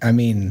think, I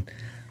mean,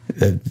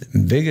 the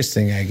biggest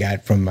thing I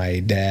got from my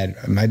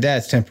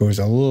dad's temper was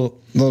a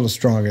little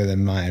stronger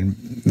than mine,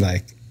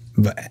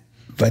 but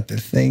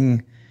the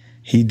thing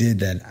he did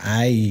that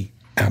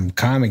I'm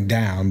calming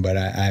down, but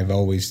I've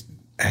always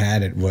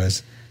had it,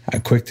 was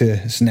quick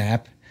to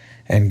snap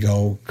and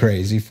go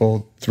crazy,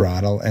 full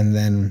throttle, and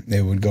then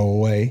it would go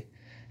away,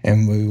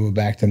 and we were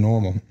back to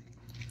normal.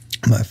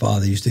 My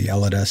father used to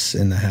yell at us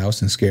in the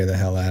house and scare the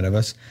hell out of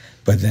us,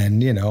 but then,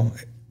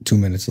 2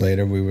 minutes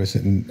later, we were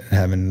sitting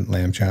having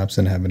lamb chops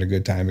and having a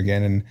good time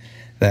again, and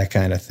that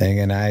kind of thing.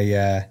 And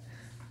I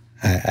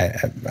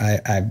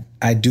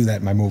do that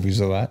in my movies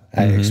a lot.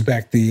 I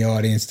expect the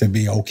audience to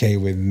be okay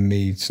with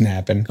me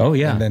snapping. Oh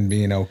yeah, and then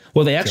being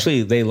well,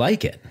 they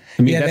like it.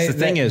 I mean, that's the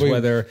thing is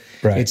whether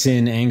it's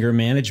in anger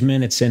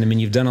management,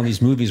 you've done all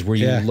these movies where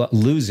you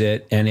lose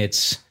it, and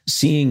it's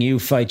seeing you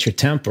fight your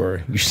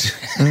temper.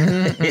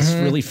 It's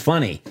really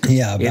funny.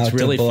 Yeah, it's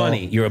really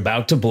funny. You're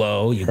about to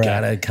blow. You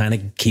gotta kind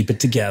of keep it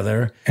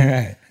together.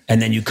 Right.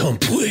 And then you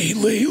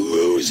completely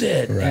lose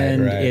it,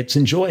 and it's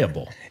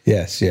enjoyable.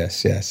 Yes. I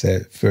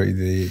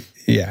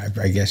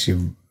guess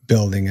you're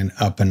building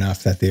up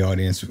enough that the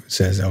audience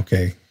says,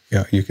 okay,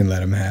 you can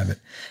let them have it.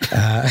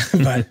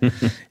 But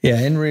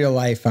in real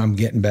life, I'm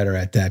getting better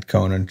at that,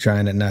 Conan,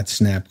 trying to not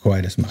snap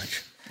quite as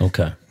much.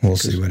 Okay. We'll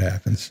see what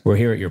happens. We're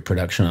here at your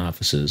production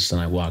offices,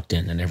 and I walked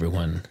in, and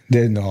everyone...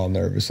 They're all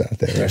nervous out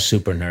there. They're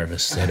super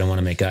nervous. They don't want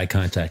to make eye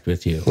contact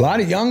with you. A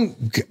lot of young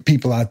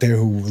people out there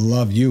who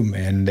love you,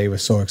 man. They were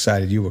so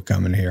excited you were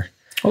coming here.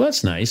 Oh,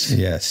 that's nice.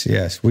 Yes.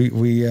 We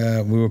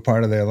were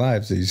part of their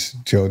lives, these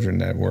children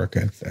that work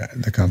at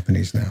the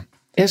companies now.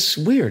 It's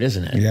weird,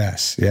 isn't it?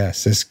 Yes.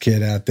 This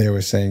kid out there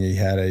was saying he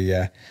had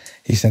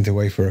he sent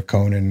away for a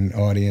Conan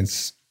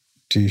audience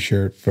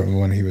T-shirt from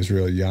when he was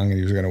real young, and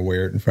he was going to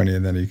wear it in front of you,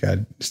 and then he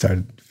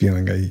started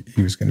feeling like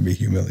he was going to be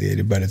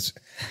humiliated. But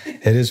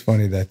it is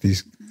funny that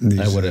these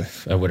I would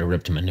have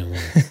ripped him a new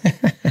one.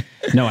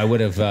 No, I would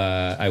have.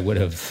 I would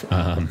have.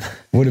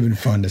 Would have been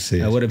fun to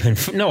see. I would have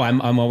been. No,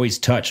 I'm always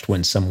touched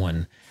when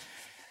someone.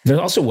 There's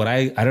also what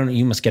I don't know.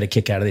 You must get a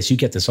kick out of this. You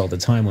get this all the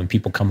time when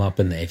people come up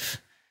and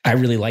I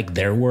really like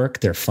their work.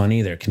 They're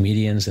funny. They're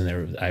comedians,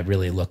 and I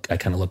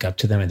kind of look up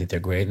to them. I think they're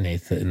great, and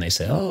they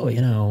say, "Oh,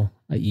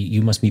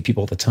 you must meet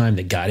people all the time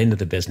that got into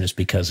the business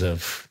because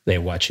of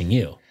they're watching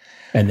you,"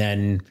 and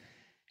then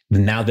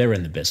now they're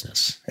in the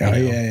business. Oh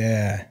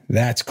yeah,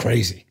 that's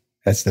crazy.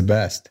 That's the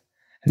best.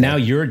 Now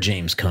you're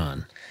James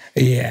Caan.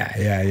 Yeah.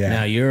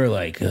 Now you're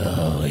like,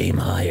 oh, aim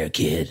higher,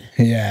 kid.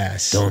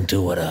 Yes. Don't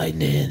do what I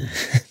did.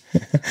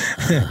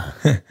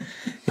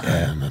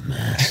 I'm a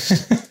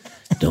mess.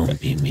 Don't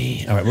be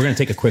me. All right, we're going to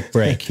take a quick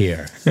break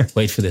here.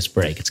 Wait for this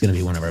break. It's going to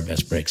be one of our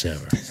best breaks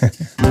ever.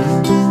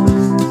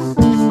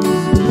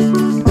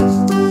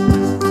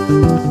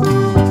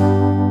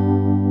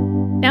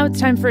 Now it's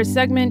time for a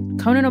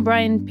segment. Conan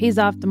O'Brien pays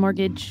off the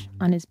mortgage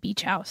on his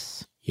beach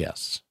house.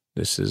 Yes.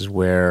 This is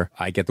where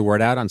I get the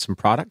word out on some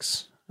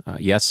products.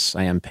 Yes,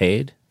 I am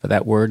paid for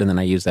that word, and then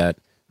I use that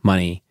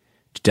money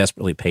to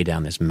desperately pay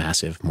down this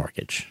massive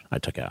mortgage I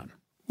took out.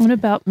 What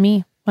about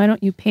me? Why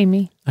don't you pay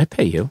me? I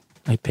pay you.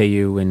 I pay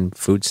you in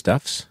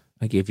foodstuffs.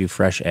 I gave you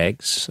fresh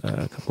eggs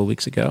a couple of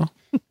weeks ago.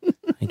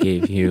 I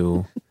gave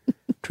you...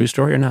 True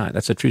story or not?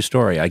 That's a true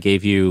story. I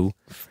gave you...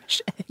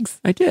 Fresh eggs.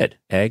 I did.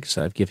 Eggs.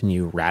 I've given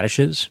you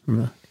radishes,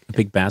 a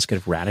big basket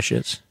of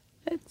radishes.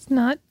 It's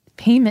not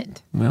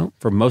payment. Well,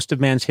 for most of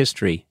man's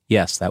history,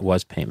 yes, that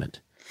was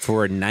payment.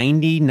 For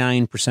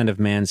 99% of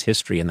man's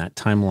history in that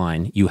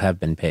timeline, you have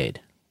been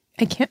paid.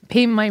 I can't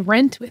pay my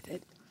rent with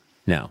it.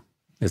 No.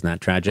 Isn't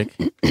that tragic?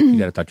 You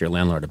got to talk to your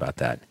landlord about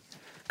that.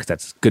 Because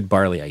that's good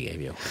barley I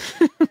gave you.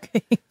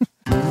 Okay.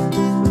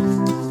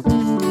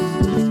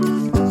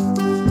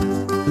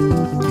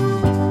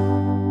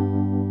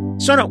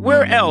 Sona,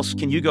 where else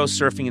can you go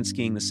surfing and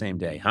skiing the same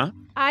day, huh?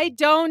 I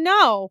don't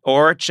know.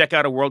 Or check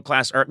out a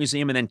world-class art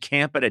museum and then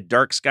camp at a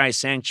dark sky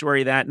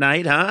sanctuary that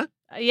night, huh?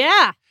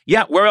 Yeah.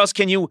 Yeah, where else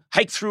can you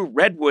hike through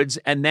redwoods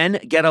and then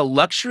get a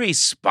luxury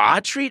spa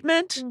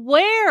treatment?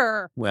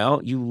 Where?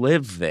 Well, you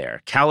live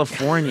there.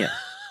 California.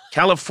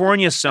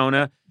 California,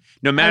 Sona.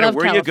 No matter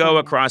where you go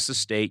across the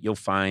state, you'll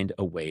find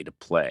a way to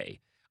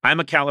play. I'm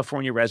a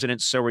California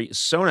resident, so are you.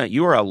 Sona,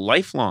 you are a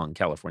lifelong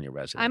California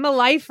resident. I'm a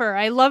lifer.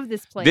 I love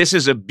this place. This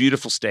is a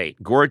beautiful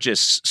state.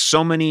 Gorgeous.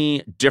 So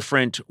many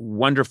different,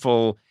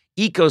 wonderful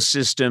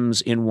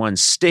ecosystems in one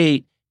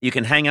state. You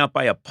can hang out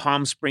by a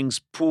Palm Springs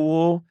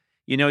pool.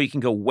 You know, you can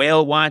go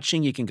whale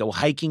watching. You can go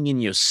hiking in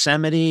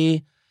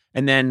Yosemite.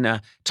 And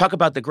then talk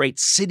about the great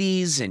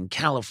cities in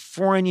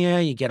California.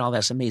 You get all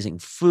this amazing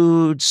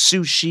food,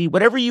 sushi,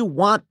 whatever you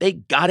want, they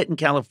got it in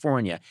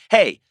California.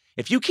 Hey,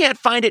 if you can't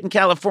find it in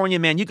California,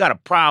 man, you got a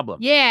problem.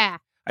 Yeah.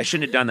 I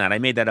shouldn't have done that. I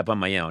made that up on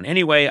my own.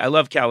 Anyway, I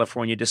love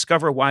California.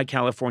 Discover why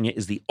California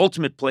is the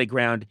ultimate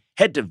playground.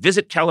 Head to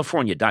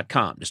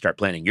visitcalifornia.com to start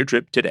planning your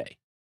trip today.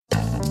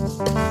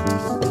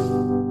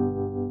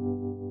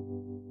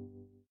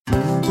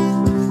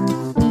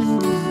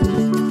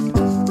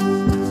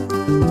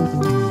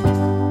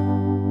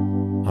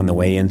 On the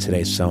way in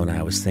today, Sona,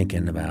 I was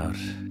thinking about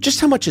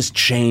just how much has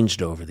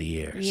changed over the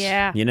years.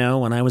 Yeah. You know,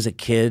 when I was a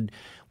kid,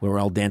 we were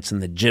all dancing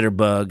the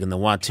jitterbug and the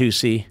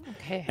Watusi.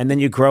 Okay. And then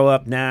you grow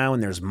up now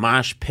and there's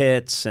mosh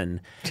pits and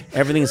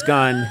everything's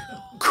gone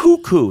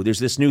cuckoo. There's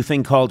this new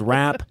thing called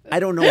rap. I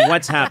don't know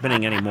what's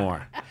happening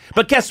anymore.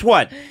 But guess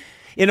what?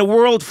 In a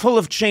world full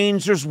of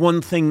change, there's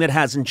one thing that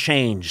hasn't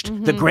changed.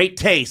 Mm-hmm. The great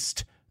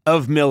taste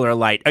of Miller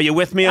Lite. Are you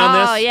with me on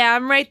this? Oh, yeah,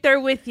 I'm right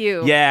there with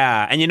you.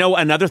 Yeah. And you know,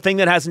 another thing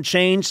that hasn't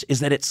changed is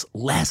that it's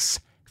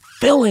less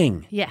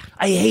filling. Yeah.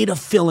 I hate a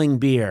filling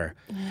beer.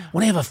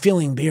 When I have a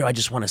filling beer, I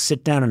just want to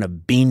sit down in a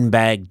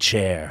beanbag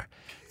chair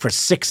for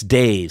 6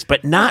 days,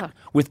 but not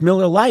with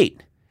Miller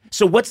Lite.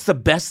 So what's the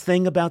best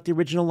thing about the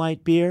original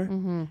light beer?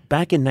 Mm-hmm.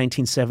 Back in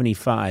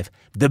 1975,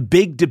 the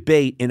big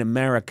debate in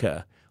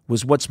America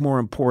was what's more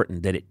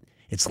important, that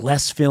it's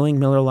less filling,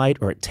 Miller Lite,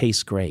 or it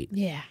tastes great.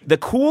 Yeah. The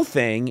cool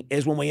thing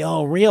is when we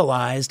all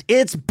realized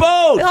it's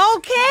both.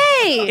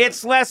 Okay.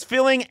 It's less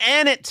filling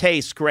and it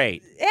tastes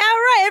great. Yeah,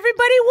 right.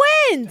 Everybody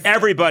wins.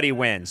 Everybody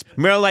wins.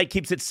 Miller Lite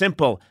keeps it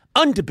simple.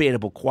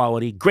 Undebatable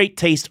quality, great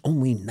taste,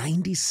 only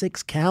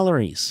 96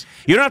 calories.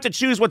 You don't have to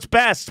choose what's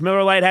best.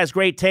 Miller Lite has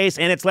great taste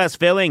and it's less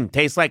filling.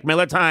 Tastes like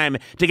Miller time.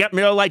 To get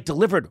Miller Lite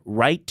delivered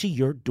right to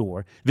your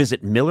door,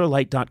 visit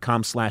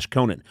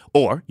MillerLite.com/Conan.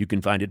 Or you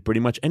can find it pretty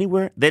much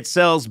anywhere that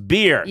sells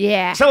beer.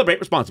 Yeah.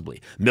 Celebrate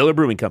responsibly. Miller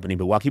Brewing Company,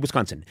 Milwaukee,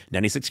 Wisconsin.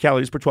 96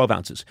 calories per 12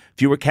 ounces.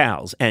 Fewer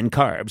calories and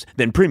carbs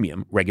than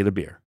premium regular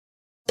beer.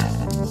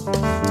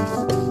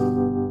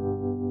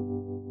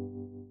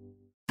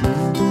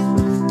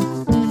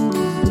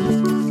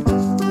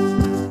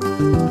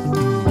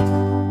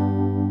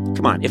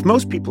 Come on, if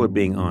most people are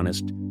being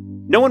honest,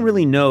 no one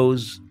really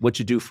knows what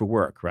you do for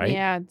work, right?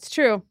 Yeah, it's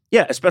true.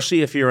 Yeah,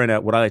 especially if you're in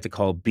what I like to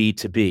call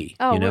B2B.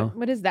 Oh, you know?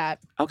 what is that?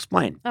 I'll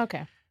explain.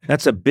 Okay.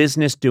 That's a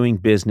business doing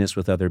business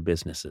with other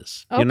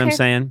businesses. You know what I'm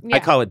saying? Yeah. I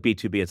call it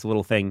B2B. It's a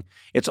little thing.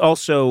 It's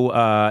also,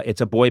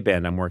 it's a boy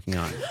band I'm working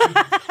on.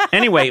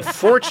 Anyway,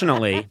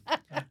 fortunately,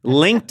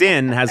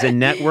 LinkedIn has a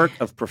network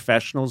of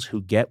professionals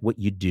who get what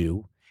you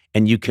do,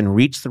 and you can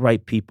reach the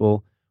right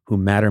people who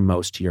matter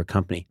most to your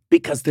company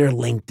because they're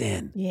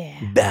LinkedIn. Yeah.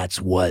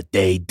 That's what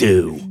they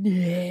do.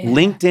 Yeah.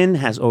 LinkedIn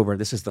has over,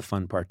 this is the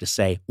fun part to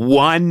say,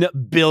 1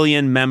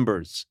 billion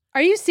members.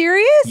 Are you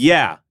serious?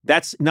 Yeah,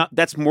 that's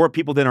more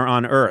people than are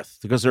on Earth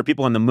because there are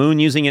people on the moon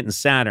using it and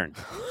Saturn.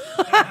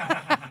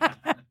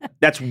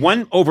 That's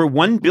over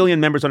 1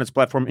 billion members on its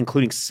platform,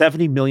 including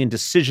 70 million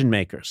decision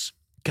makers.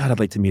 God, I'd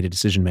like to meet a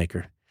decision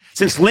maker.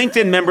 Since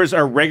LinkedIn members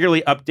are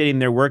regularly updating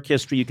their work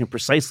history, you can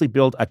precisely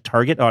build a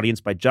target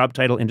audience by job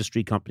title,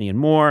 industry, company, and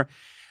more.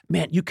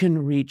 Man, you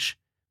can reach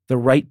the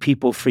right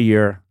people for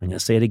your, I'm going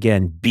to say it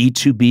again,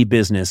 B2B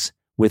business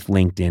with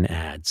LinkedIn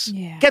ads.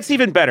 Yeah. Gets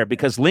even better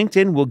because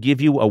LinkedIn will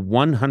give you a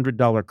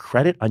 $100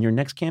 credit on your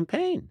next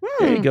campaign.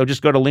 There you go.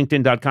 Just go to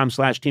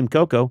linkedin.com/Team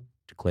Coco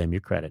to claim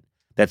your credit.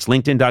 That's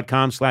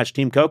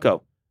linkedin.com/Team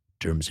Coco.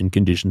 Terms and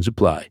conditions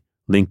apply.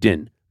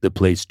 LinkedIn, the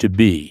place to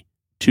be,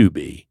 to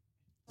be.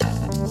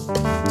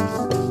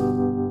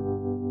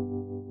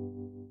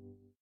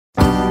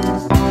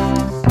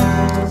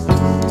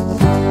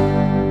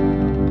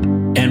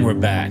 And we're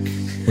back.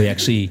 We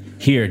actually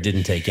here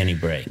didn't take any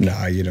break.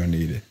 No, you don't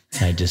need it.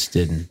 I just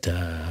didn't.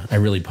 I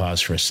really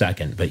paused for a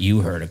second, but you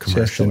heard a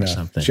commercial or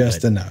something.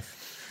 Just enough.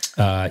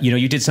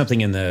 You did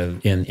something in the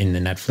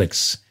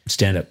Netflix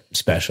stand-up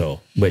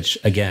special, which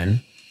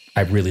again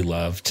I really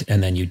loved.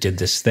 And then you did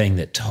this thing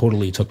that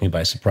totally took me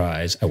by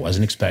surprise. I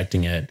wasn't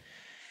expecting it.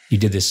 You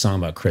did this song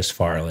about Chris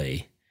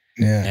Farley,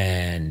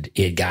 and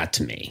it got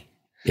to me.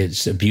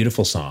 It's a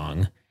beautiful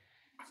song,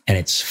 and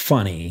it's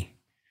funny,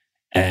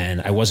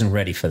 and I wasn't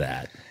ready for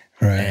that.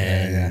 Right,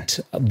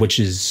 and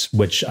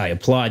which I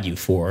applaud you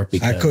for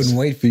because I couldn't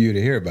wait for you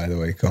to hear it, by the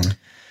way, Conan.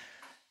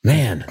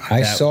 Man,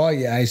 I saw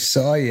you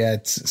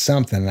at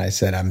something. And I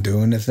said, I'm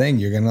doing the thing.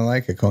 You're going to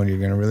like it, Conan. You're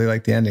going to really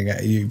like the ending.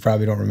 You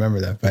probably don't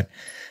remember that, but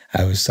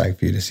I was psyched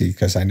for you to see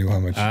because I knew how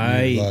much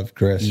you loved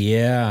Chris.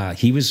 Yeah,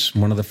 he was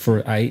one of the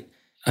first.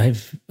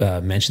 I've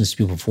mentioned this to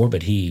people before,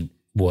 but he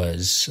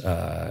was,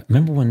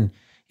 remember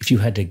if you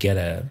had to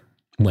get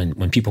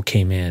when people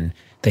came in,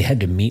 they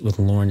had to meet with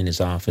Lorne in his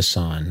office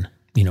on,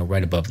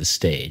 right above the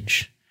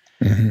stage.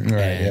 Mm-hmm,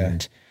 right,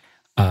 and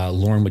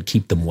Lorne would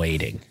keep them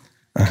waiting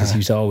because he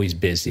was always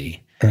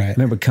busy. Right. I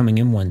remember coming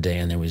in one day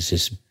and there was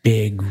this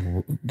big,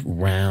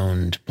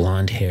 round,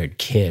 blonde-haired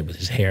kid with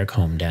his hair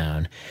combed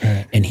down,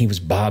 and he was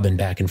bobbing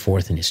back and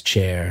forth in his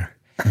chair,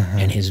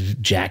 and his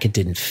jacket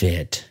didn't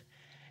fit,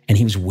 and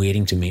he was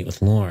waiting to meet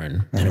with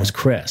Lorne, and it was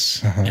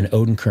Chris, and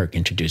Odenkirk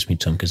introduced me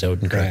to him because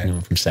Odenkirk knew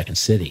him from Second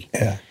City.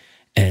 Yeah.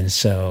 And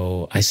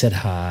so I said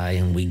hi,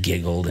 and we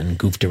giggled and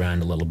goofed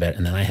around a little bit,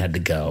 and then I had to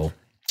go.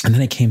 And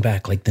then I came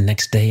back like the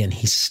next day, and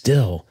he's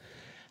still,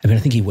 I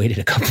think he waited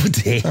a couple of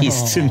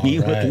days to meet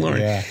with Lorne.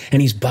 Yeah. And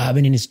he's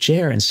bobbing in his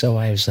chair. And so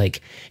I was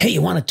like, hey,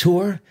 you want a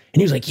tour? And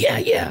he was like,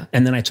 yeah.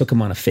 And then I took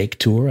him on a fake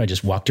tour. I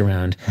just walked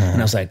around,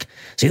 and I was like,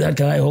 see that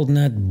guy holding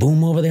that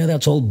boom over there?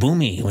 That's old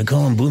Boomy. We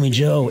call him Boomy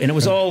Joe. And it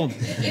was all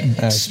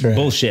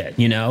bullshit,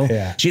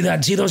 Yeah.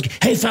 See those?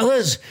 Hey,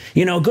 fellas,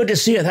 good to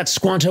see you. That's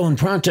Squanto and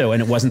Pronto.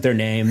 And it wasn't their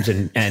names.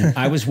 And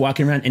I was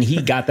walking around, and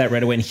he got that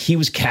right away. And he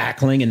was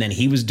cackling, and then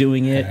he was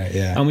doing it.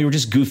 And we were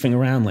just goofing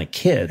around like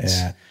kids.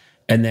 Yeah.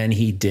 And then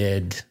he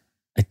did,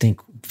 I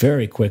think,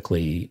 very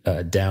quickly,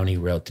 Downey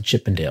wrote the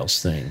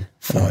Chippendales thing.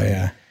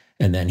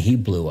 And then he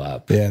blew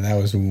up. Yeah, that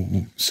was a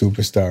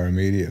superstar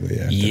immediately.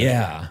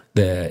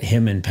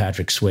 Him and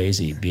Patrick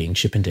Swayze being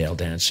Chippendale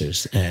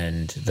dancers.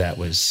 And that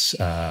was,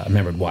 I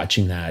remember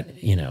watching that,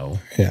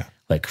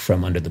 like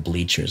from under the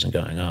bleachers and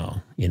going,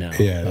 that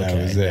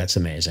was it. That's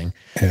amazing.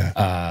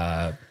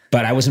 Yeah.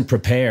 But I wasn't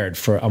prepared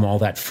for all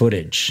that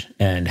footage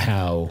and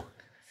how...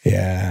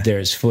 Yeah.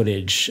 There's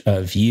footage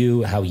of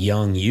you, how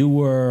young you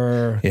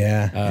were.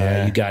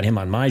 You got him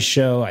on my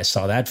show. I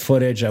saw that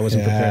footage. I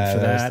wasn't prepared for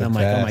that. I'm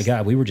like, oh my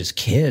God, we were just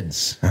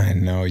kids. I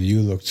know.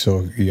 You looked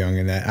so young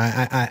in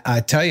that.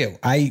 I tell you,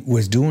 I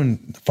was doing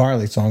the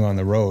Farley song on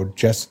the road,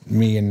 just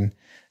me and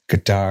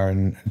guitar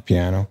and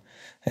piano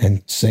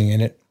and singing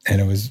it. And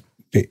it was,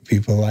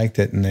 people liked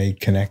it and they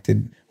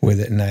connected with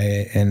it.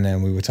 And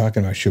then we were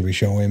talking about, should we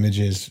show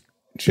images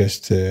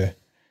just to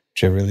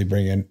really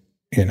bring in,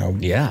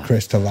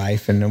 Chris to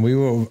life. And then we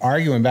were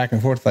arguing back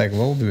and forth like,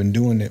 well, we've been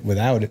doing it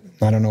without it.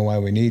 I don't know why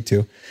we need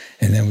to.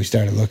 And then we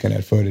started looking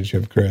at footage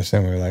of Chris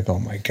and we were like, oh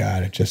my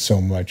God, it's just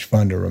so much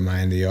fun to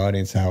remind the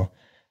audience how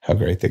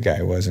great the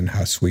guy was and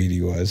how sweet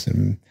he was.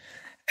 And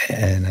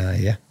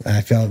I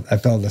felt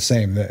the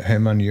same. That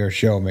him on your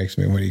show makes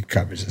me, when he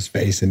covers his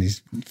face and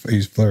he's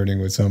flirting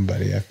with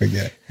somebody, I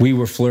forget. We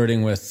were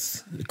flirting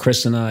with,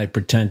 Chris and I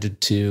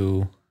pretended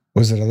to.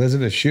 Was it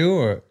Elizabeth Shue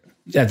or?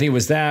 I think it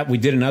was that. We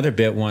did another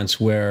bit once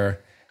where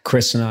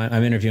Chris and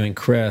I'm interviewing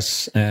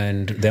Chris,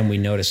 and then we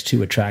noticed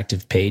two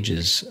attractive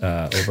pages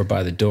over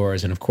by the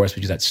doors. And of course,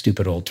 we do that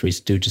stupid old Three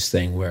Stooges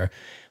thing where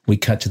we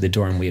cut to the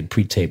door and we had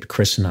pre-taped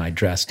Chris and I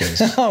dressed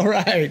as Oh,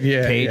 right.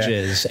 Yeah.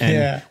 Pages. And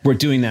Yeah. we're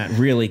doing that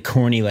really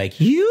corny,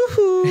 like,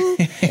 yoo-hoo,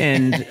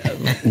 and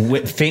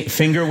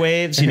finger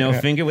waves,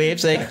 finger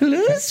waves, like,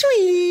 hello,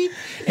 sweetie.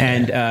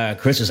 And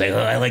Chris was like, oh,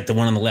 I like the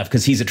one on the left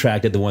because he's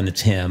attracted to the one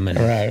that's him. And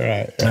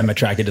Right. I'm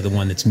attracted to the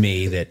one that's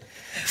me that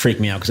freaked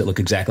me out because it looked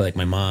exactly like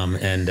my mom.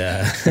 And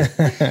but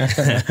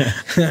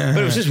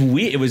it was just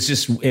weird.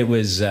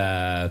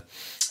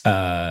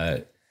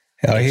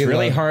 It's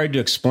really hard to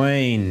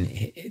explain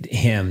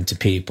him to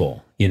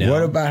people,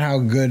 What about how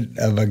good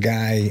of a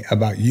guy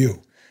about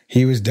you?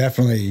 He was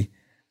definitely,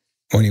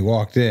 when he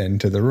walked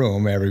into the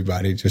room,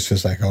 everybody just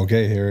was like,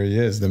 okay, here he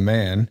is, the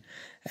man.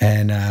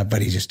 And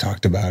but he just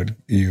talked about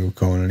you,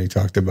 Conan. He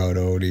talked about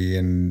Odie,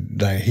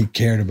 and he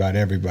cared about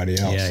everybody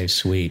else. Yeah, he's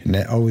sweet. And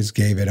always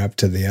gave it up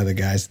to the other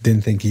guys.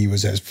 Didn't think he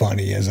was as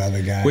funny as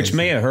other guys. Which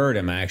may have hurt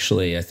him,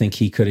 actually. I think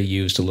he could have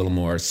used a little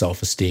more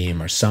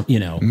self-esteem or something,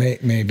 Maybe.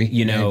 Maybe,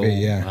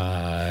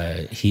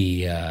 yeah.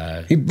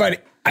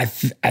 But I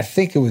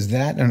think it was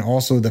that, and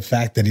also the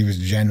fact that he was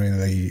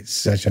genuinely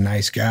such a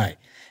nice guy.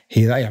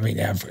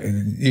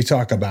 You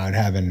talk about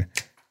having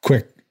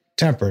quick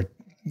temper.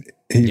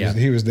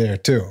 He was there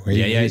too.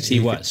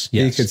 He was.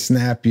 Yes. He could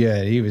snap.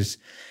 Yeah,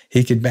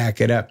 he could back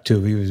it up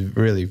too. He was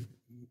really,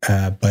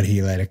 but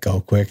he let it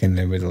go quick, and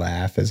then would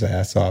laugh his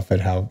ass off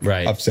at how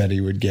upset he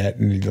would get,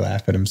 and he'd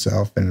laugh at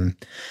himself.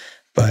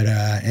 But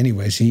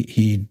anyways,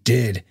 he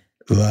did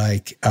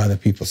like other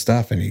people's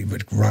stuff, and he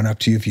would run up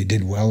to you if you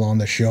did well on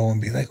the show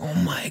and be like, "Oh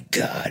my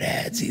God,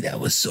 Adsy,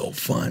 that was so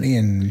funny,"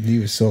 and he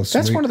was so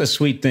sweet. That's one of the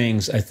sweet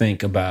things I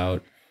think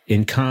about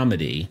in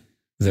comedy.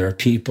 There are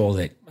people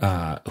that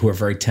who are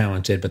very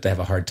talented, but they have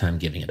a hard time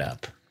giving it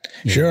up.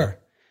 Sure.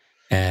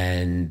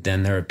 And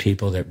then there are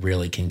people that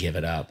really can give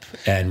it up.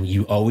 And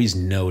you always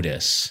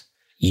notice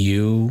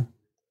you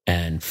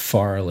and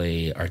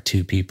Farley are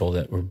two people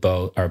that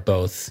are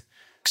both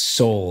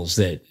souls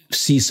that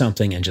see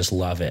something and just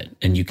love it,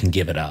 and you can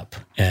give it up.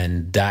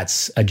 And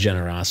that's a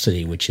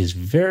generosity which is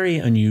very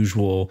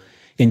unusual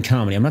in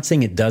comedy. I'm not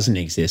saying it doesn't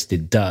exist,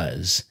 it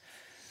does.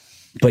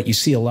 But you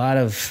see a lot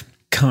of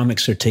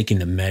comics are taking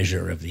the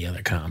measure of the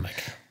other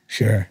comic.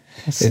 Sure.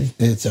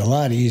 It's a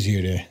lot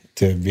easier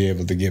to be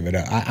able to give it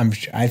up.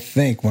 I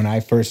think when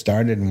I first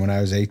started and when I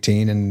was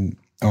 18 and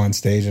on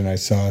stage and I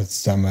saw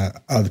some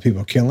other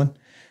people killing,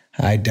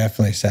 I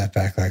definitely sat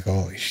back like,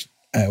 holy shit.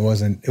 It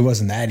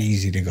wasn't that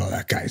easy to go,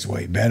 that guy's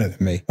way better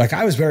than me. Like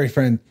I was very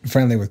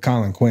friendly with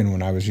Colin Quinn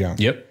when I was young.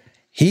 Yep.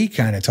 He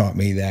kind of taught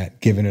me that,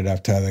 giving it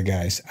up to other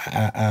guys.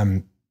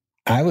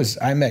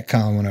 I met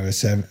Colin when I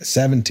was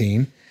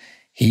 17.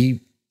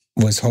 He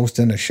was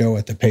hosting a show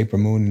at the Paper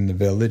Moon in the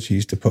Village. He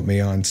used to put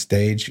me on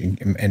stage,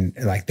 and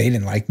like they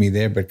didn't like me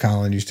there, but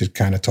Colin used to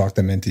kind of talk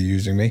them into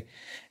using me.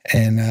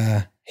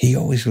 And he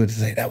always would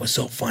say, that was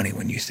so funny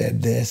when you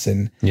said this,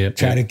 and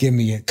try to give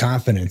me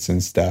confidence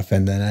and stuff.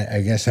 And then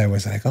I guess I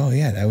was like, oh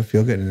yeah, that would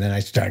feel good. And then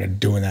I started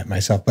doing that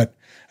myself, but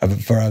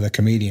for other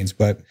comedians.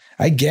 But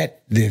I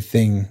get the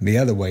thing the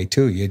other way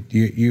too.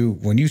 You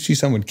when you see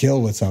someone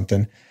kill with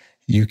something,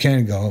 you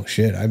can go,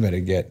 shit, I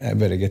better get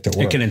to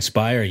work. It can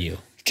inspire you.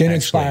 Can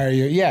inspire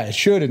you. Yeah, it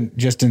shouldn't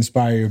just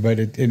inspire you, but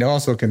it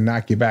also can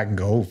knock you back and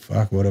go, oh,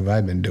 fuck, what have I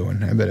been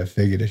doing? I better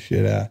figure this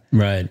shit out.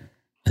 Right.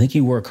 I think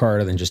you work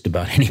harder than just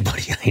about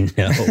anybody I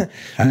know.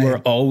 You are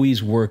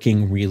always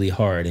working really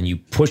hard and you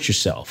push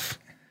yourself.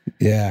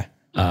 Yeah.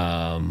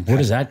 Where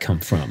does that come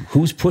from?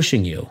 Who's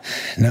pushing you?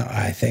 No,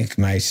 I think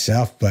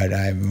myself, but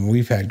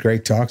we've had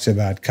great talks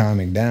about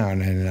calming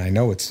down, and I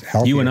know it's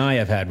healthy. You and I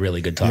have had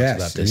really good talks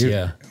about this,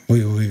 yeah.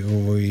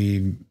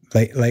 We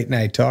late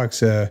night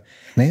talks.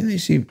 Maybe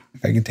see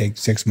if I can take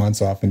 6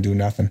 months off and do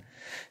nothing,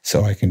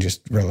 so I can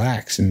just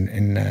relax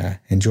and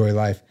enjoy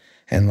life.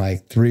 And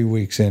like 3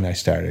 weeks in, I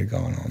started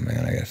going, oh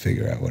man, I got to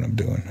figure out what I'm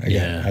doing.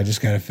 I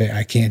just got to.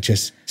 I can't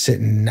just sit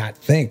and not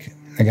think.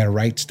 I got to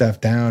write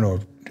stuff down or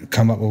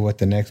come up with what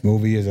the next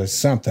movie is or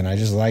something. I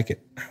just like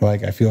it.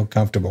 I feel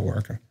comfortable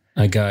working.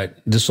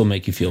 This will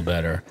make you feel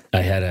better.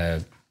 I had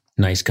a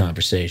nice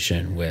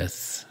conversation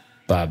with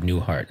Bob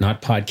Newhart,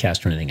 not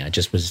podcast or anything. I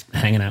just was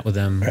hanging out with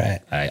him.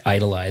 Right. I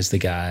idolize the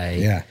guy.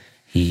 Yeah.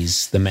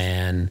 He's the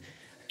man.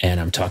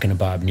 And I'm talking to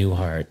Bob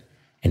Newhart,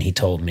 and he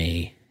told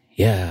me,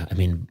 yeah, I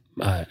mean,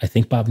 I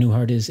think Bob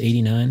Newhart is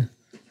 89,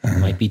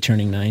 might be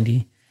turning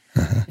 90.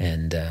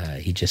 And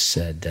he just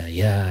said,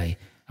 I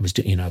was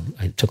doing,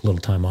 I took a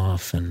little time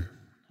off, and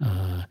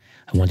I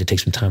wanted to take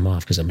some time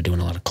off because I've been doing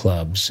a lot of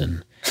clubs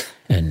and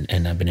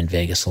I've been in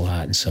Vegas a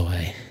lot. And so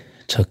I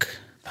took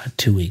about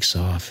 2 weeks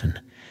off, and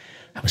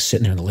I was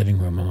sitting there in the living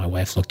room, and my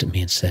wife looked at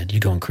me and said, "You're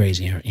going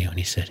crazy, aren't you?" And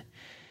he said,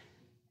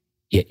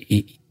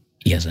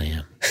 yes, I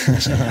am. I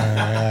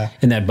said,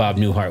 in that Bob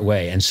Newhart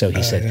way. And so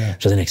he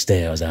said, so the next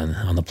day I was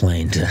on the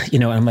plane to,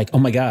 and I'm like, oh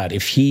my God,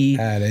 if he,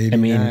 at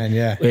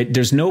 89,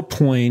 there's no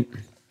point.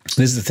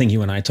 This is the thing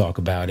you and I talk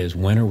about is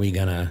when are we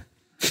going to,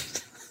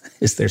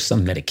 is there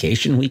some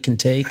medication we can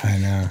take? I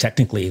know.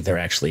 Technically there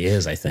actually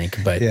is, I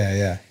think, but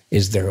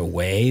is there a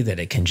way that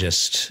it can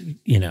just,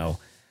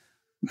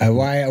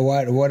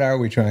 What are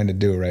we trying to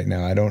do right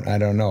now? I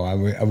don't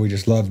know. We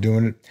just love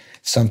doing it.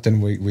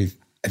 Something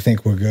I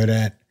think we're good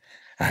at.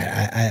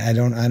 I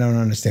don't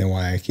understand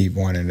why I keep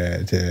wanting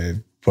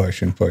to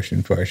push and push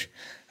and push.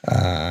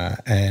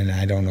 And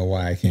I don't know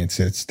why I can't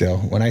sit still.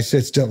 When I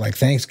sit still, like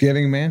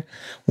Thanksgiving, man,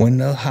 when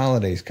the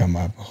holidays come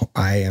up,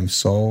 I am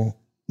so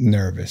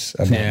nervous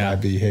about my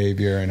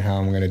behavior and how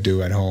I'm going to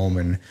do at home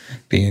and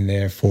being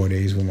there 4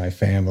 days with my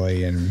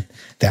family. And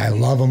that I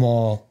love them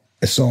all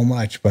so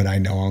much, but I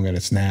know I'm going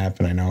to snap,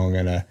 and I know I'm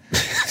going to.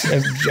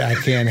 I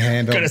can't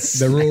handle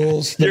the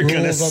rules. The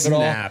rules of it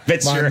all.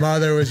 My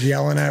mother was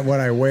yelling at what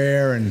I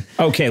wear, and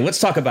okay, let's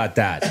talk about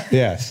that.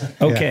 Yes.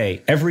 Okay,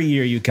 yeah. Every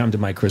year you come to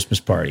my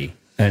Christmas party,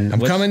 and I'm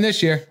coming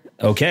this year.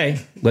 Okay,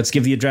 let's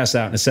give the address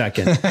out in a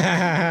second.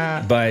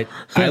 But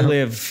I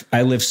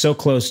live so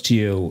close to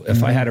you.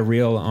 If I had a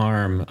real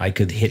arm, I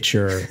could hit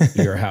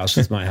your house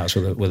with my house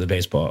with a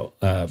baseball.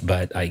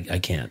 But I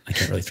can't. I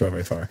can't really throw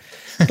very far.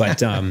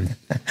 But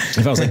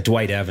if I was like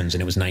Dwight Evans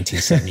and it was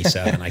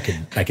 1977,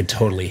 I could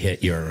totally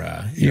hit your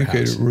house. You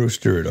could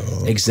rooster it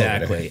all.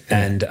 Exactly.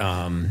 Yeah. And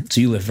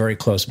so you live very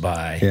close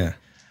by. Yeah.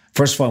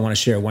 First of all, I want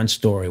to share one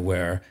story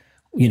where,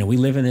 we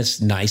live in this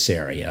nice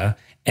area,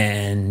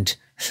 and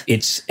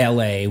it's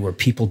LA, where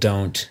people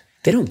don't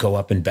go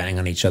up and bang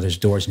on each other's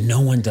doors.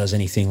 No one does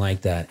anything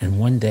like that. And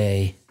one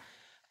day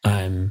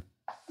I think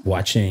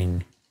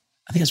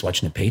I was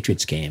watching a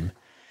Patriots game,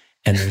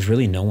 and there's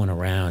really no one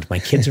around. My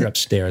kids are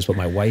upstairs, but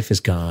my wife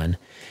is gone.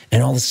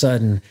 And all of a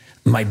sudden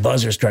my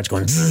buzzer starts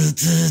going, zzz,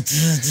 zzz,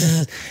 zzz,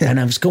 zzz, and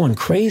I was going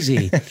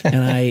crazy.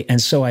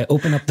 And so I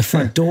open up the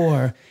front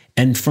door,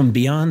 and from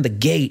beyond the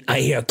gate, I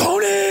hear,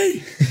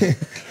 Coney!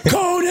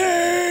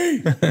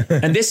 Coney!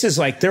 And this is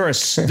like, there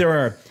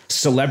are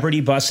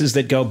celebrity buses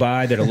that go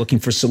by that are looking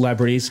for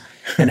celebrities.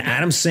 And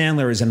Adam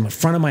Sandler is in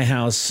front of my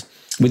house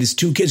with his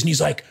two kids, and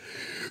he's like,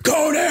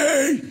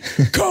 Coney!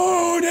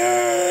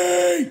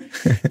 Coney!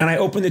 And I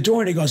open the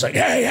door, and he goes like,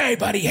 hey,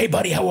 buddy,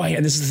 how are you?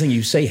 And this is the thing,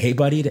 you say, hey,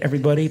 buddy, to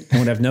everybody. And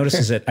what I've noticed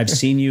is that I've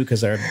seen you,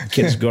 because our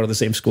kids go to the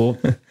same school.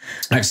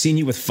 I've seen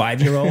you with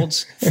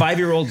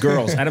 5-year-old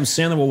girls. Adam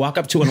Sandler will walk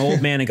up to an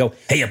old man and go,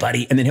 hey,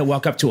 buddy. And then he'll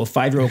walk up to a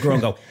 5-year-old girl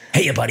and go,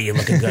 hey, buddy, you're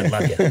looking good.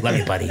 Love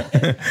you, buddy.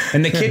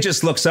 And the kid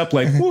just looks up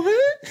like,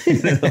 what?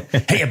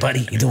 Hey,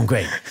 buddy, you're doing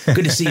great.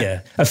 Good to see you.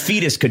 A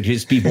fetus could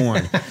just be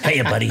born.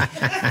 Hey, buddy.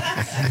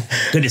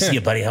 Good to see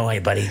you, buddy. How are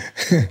you, buddy?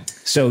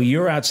 So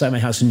you're outside my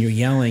house and you're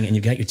yelling, and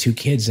you've got your two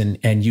kids,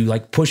 and you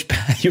like push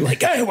past, you're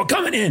like, hey, we're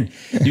coming in.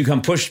 You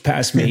come push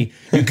past me,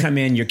 you come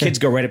in, your kids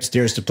go right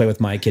upstairs to play with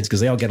my kids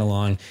because they all get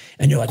along.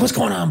 And you're like, what's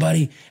going on,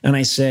 buddy? And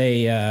I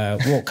say,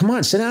 well, come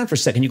on, sit down for a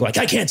second. You go like,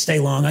 I can't stay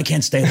long.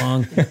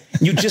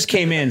 You just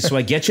came in, so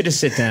I get you to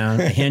sit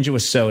down. I hand you a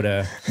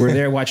soda. We're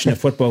there watching a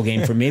football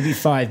game for maybe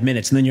 5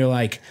 minutes. And then you're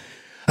like,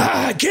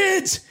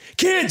 kids,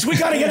 we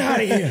got to get out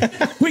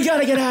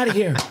of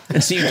here.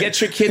 And so you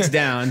get your kids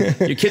down.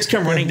 Your kids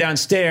come running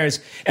downstairs,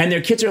 and their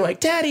kids are like,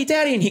 Daddy.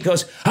 And he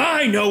goes,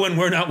 I know when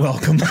we're not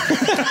welcome.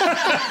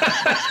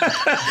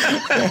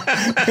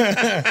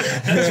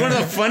 It's one of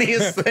the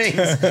funniest things.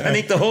 I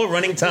think the whole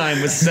running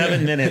time was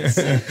 7 minutes.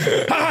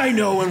 I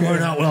know when we're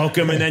not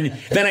welcome. And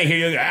then I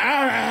hear you,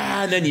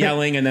 and then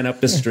yelling, and then up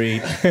the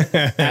street.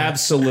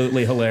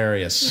 Absolutely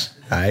hilarious.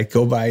 I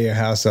go by your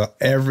house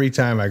every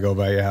time I go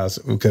by your house,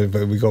 because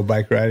we go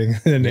bike riding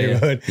in the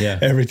neighborhood. Yeah.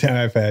 Every time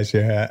I pass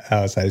your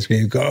house, I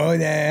scream, go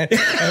there.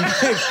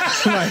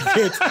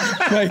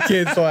 my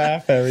kids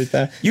laugh every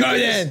time.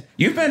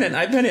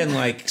 I've been in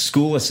like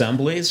school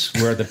assemblies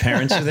where the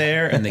parents are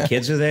there and the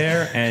kids are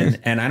there,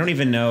 and I don't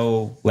even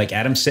know, like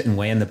Adam's sitting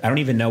way I don't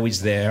even know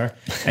he's there.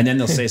 And then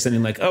they'll say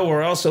something like, oh,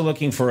 we're also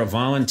looking for a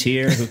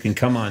volunteer who can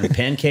come on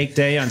Pancake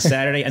Day on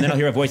Saturday. And then I'll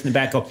hear a voice in the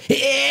back go,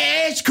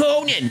 it's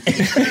Conan.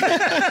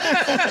 You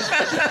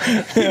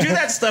do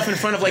that stuff in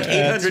front of like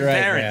 800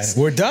 parents.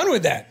 Man. We're done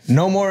with that.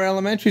 No more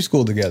elementary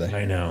school together.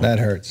 I know. That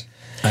hurts.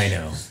 I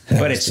know.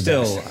 But it's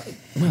still,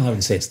 well, I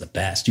wouldn't say it's the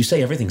best. You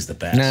say everything's the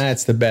best. Nah,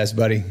 it's the best,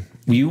 buddy.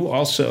 You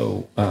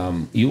also,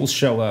 you will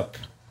show up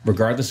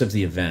regardless of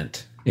the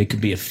event. It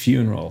could be a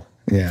funeral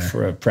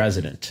for a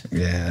president.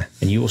 Yeah.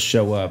 And you will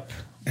show up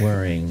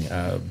wearing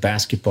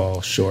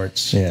basketball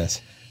shorts. Yes.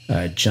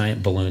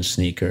 Giant balloon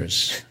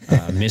sneakers,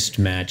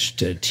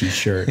 mismatched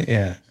T-shirt,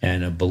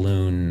 and a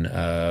balloon,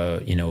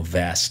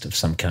 vest of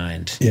some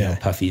kind,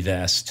 puffy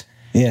vest,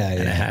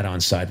 and a hat on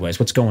sideways.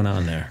 What's going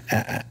on there?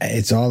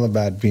 It's all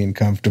about being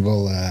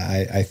comfortable.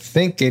 I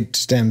think it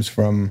stems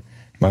from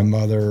my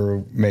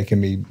mother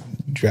making me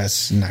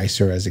dress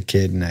nicer as a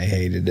kid, and I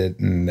hated it,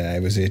 and I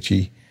was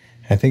itchy.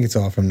 I think it's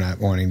all from not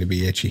wanting to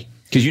be itchy.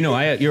 Because you're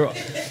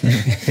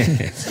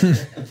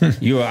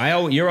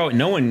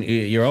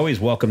always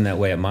welcome that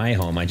way at my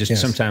home.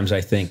 Sometimes I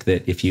think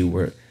that if you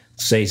were,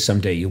 say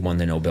someday you won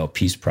the Nobel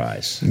Peace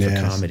Prize for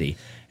comedy,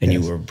 and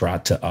you were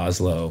brought to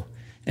Oslo,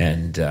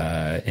 and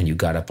you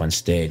got up on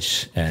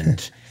stage,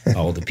 and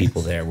all the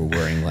people there were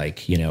wearing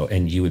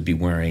and you would be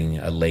wearing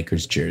a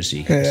Lakers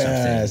jersey or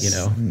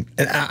something,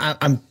 And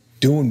I'm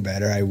doing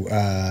better.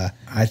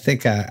 I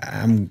think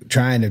I'm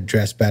trying to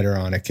dress better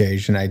on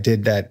occasion. I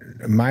did that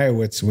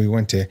Meyerowitz, we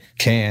went to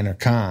Cannes,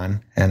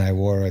 and I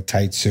wore a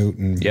tight suit,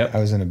 and Yep. I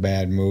was in a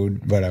bad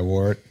mood, but I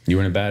wore it. You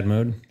were in a bad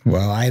mood?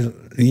 Well,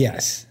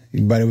 yes,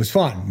 but it was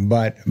fun.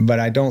 But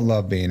I don't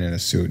love being in a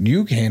suit.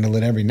 You handle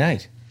it every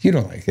night. You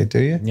don't like it,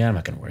 do you? Yeah, I'm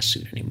not going to wear a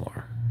suit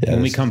anymore. Yeah,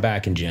 when we come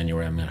back in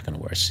January, I'm not going to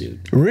wear a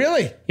suit.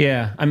 Really?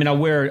 Yeah, I mean,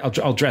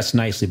 I'll dress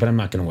nicely, but I'm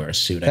not going to wear a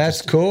suit.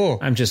 That's cool.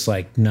 I'm just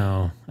like,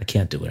 no, I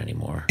can't do it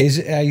anymore. Are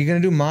you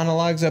going to do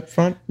monologues up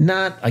front?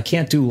 I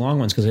can't do long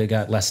ones because I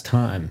got less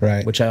time,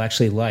 Right. which I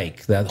actually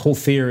like. The whole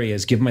theory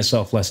is give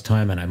myself less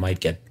time and I might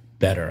get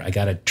better. I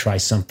got to try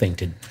something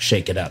to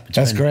shake it up.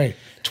 That's great.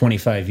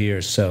 25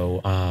 years,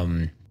 so...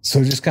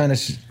 So just kind of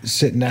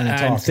sitting down and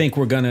talking. I think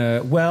we're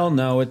gonna. Well,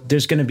 no,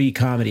 there's gonna be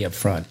comedy up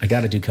front. I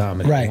got to do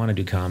comedy. Right. I want to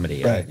do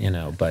comedy. Right.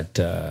 But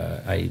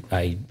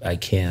I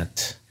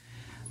can't.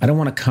 I don't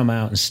want to come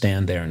out and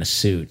stand there in a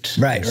suit.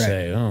 Right. And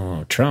say,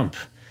 oh, Trump.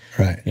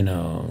 Right. You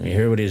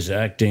hear what his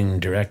acting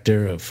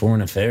director of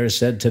foreign affairs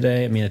said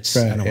today. I mean, I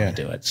don't want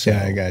to do it. So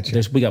I got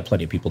you. We got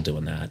plenty of people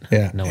doing that.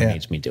 Yeah, no one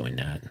needs me doing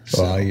that.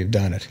 So Well, you've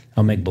done it.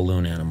 I'll make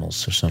balloon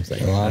animals or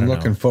something. Well, I'm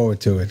looking forward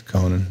to it,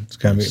 Conan. It's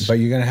gonna be. But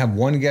you're gonna have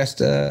one guest.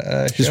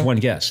 Just Show? one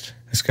guest.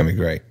 It's gonna be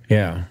great.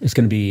 Yeah, it's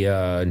going to be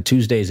on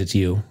Tuesdays. It's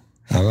you.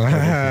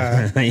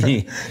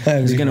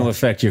 It's going to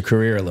affect your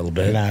career a little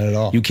bit. Not at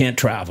all. You can't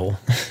travel.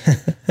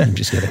 You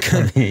just got to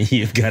come in.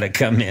 You've got to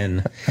come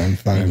in. I'm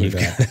fine with You've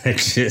that. got to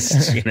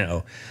just,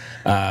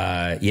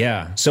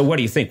 yeah. So what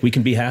do you think? We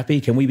can be happy?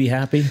 Can we be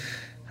happy?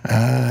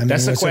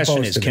 That's the we're question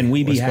supposed is, to can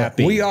we be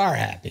happy? We are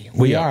happy.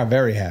 We are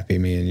very happy,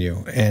 me and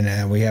you.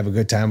 And we have a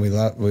good time. We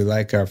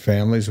like our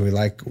families. We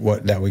like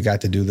that we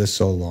got to do this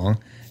so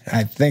long.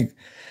 I think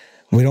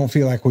we don't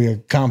feel like we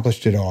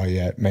accomplished it all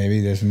yet.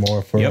 Maybe there's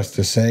more for us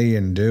to say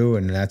and do,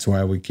 and that's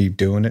why we keep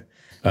doing it.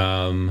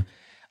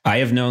 I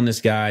have known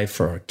this guy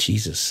for,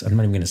 Jesus, I'm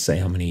not even going to say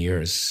how many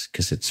years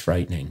because it's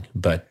frightening.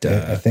 But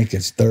I think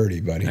it's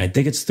 30, buddy. I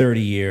think it's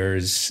 30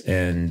 years,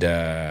 and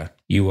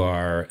you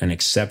are an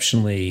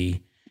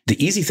exceptionally...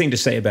 The easy thing to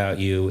say about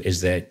you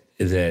is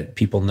that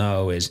people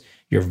know is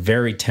you're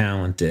very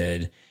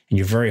talented and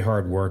you're very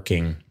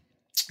hardworking,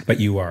 but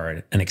you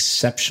are an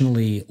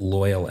exceptionally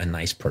loyal and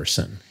nice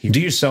person. You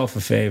do yourself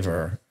a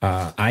favor.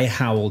 I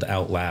howled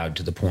out loud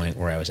to the point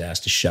where I was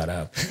asked to shut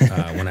up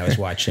when I was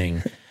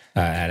watching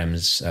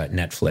Adam's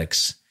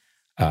Netflix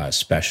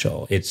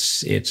special.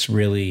 It's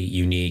really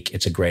unique.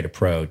 It's a great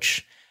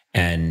approach.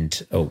 And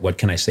what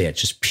can I say?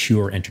 It's just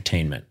pure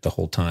entertainment the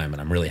whole time.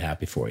 And I'm really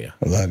happy for you.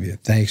 I love you.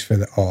 Thanks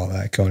for all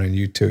that, Conan.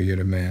 You too. You're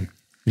the man.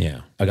 Yeah.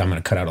 I'm going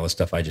to cut out all the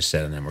stuff I just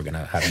said, and then we're going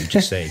to have you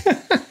just say,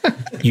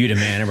 you the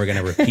man, and we're going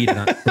to repeat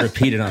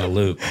it on a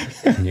loop.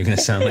 And you're going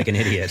to sound like an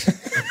idiot.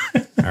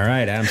 All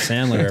right, Adam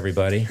Sandler,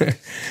 everybody.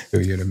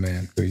 Who you're the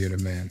man. Who you're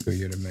the man. Who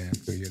you're the man.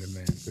 Who you're the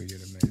man. Who you're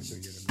the man. Who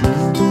you're the man.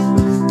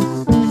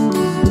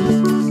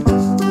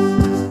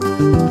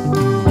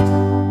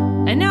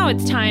 And now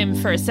it's time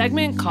for a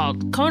segment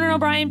called Conan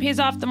O'Brien Pays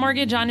Off the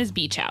Mortgage on His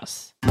Beach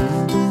House.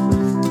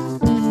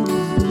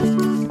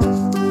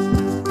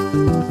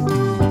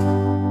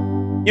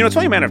 It's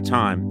only a matter of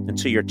time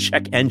until your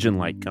check engine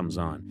light comes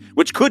on,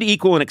 which could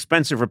equal an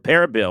expensive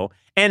repair bill,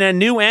 and a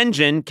new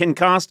engine can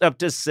cost up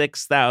to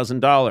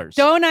 $6,000.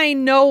 Don't I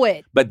know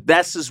it? But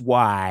this is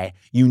why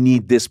you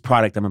need this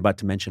product I'm about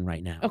to mention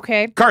right now.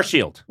 Okay.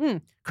 CarShield.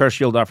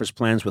 CarShield offers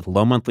plans with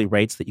low monthly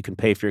rates that you can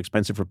pay for your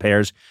expensive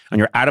repairs on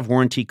your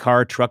out-of-warranty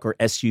car, truck, or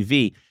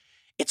SUV.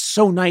 It's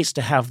so nice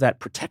to have that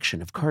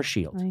protection of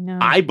CarShield. I know.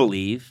 I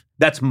believe.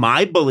 That's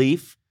my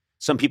belief.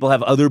 Some people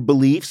have other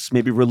beliefs,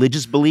 maybe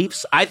religious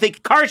beliefs. I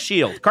think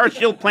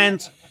CarShield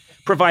plans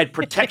provide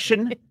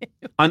protection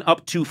on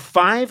up to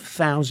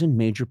 5,000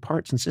 major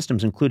parts and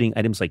systems, including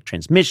items like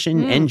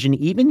transmission, engine,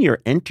 even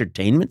your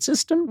entertainment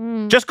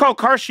system. Just call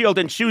CarShield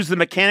and choose the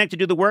mechanic to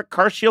do the work.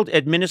 CarShield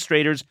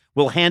administrators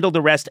will handle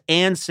the rest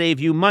and save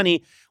you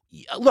money.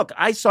 Look,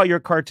 I saw your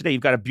car today.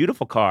 You've got a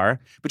beautiful car,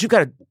 but you've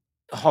got to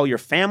haul your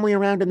family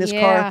around in this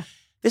car.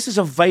 This is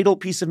a vital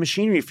piece of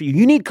machinery for you.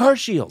 You need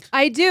CarShield.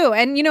 I do.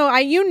 And,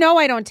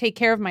 I don't take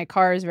care of my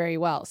cars very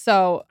well.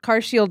 So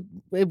CarShield,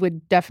 it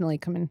would definitely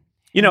come in.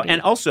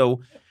 And also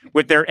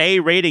with their A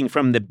rating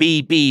from the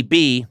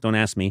BBB, don't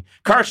ask me,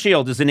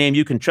 CarShield is the name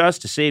you can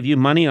trust to save you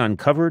money on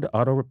covered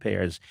auto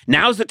repairs.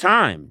 Now's the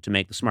time to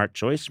make the smart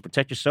choice to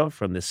protect yourself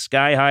from the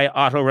sky-high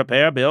auto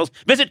repair bills.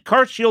 Visit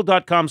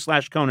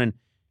carshield.com/Conan.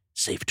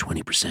 Save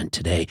 20%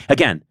 today.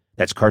 Again,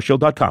 that's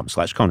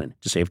carshield.com/Conan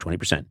to save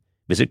 20%.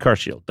 Visit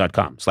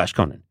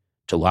carshield.com/Conan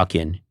to lock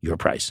in your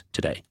price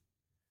today.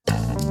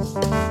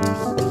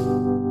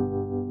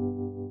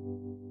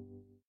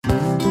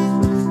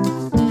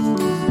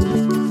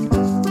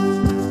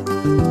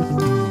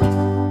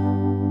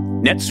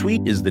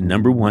 NetSuite is the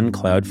 #1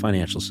 cloud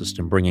financial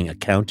system, bringing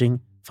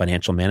accounting,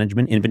 financial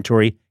management,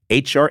 inventory,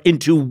 HR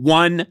into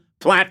one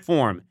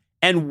platform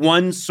and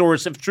one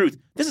source of truth.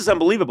 This is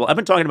unbelievable. I've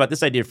been talking about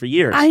this idea for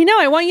years. I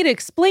know. I want you to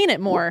explain it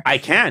more. I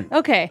can.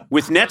 Okay.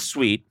 With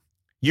NetSuite,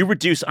 You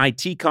reduce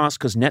IT costs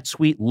because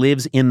NetSuite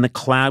lives in the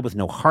cloud with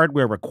no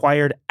hardware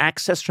required,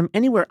 access from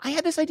anywhere. I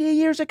had this idea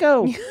years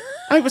ago.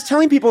 I was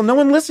telling people, no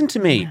one listened to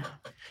me.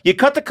 You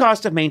cut the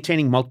cost of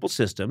maintaining multiple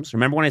systems.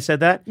 Remember when I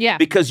said that? Yeah.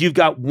 Because you've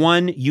got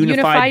one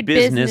unified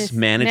business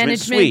management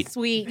suite.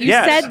 You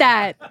said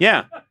that.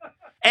 Yeah.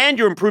 And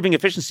you're improving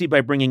efficiency by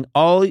bringing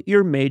all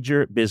your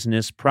major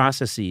business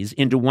processes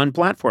into one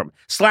platform,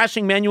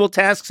 slashing manual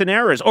tasks and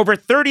errors. Over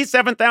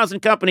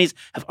 37,000 companies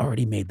have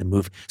already made the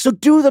move. So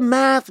do the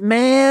math,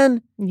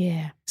 man.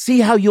 Yeah. See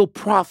how you'll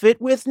profit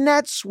with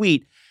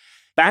NetSuite.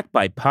 Backed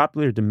by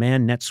popular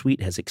demand,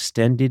 NetSuite has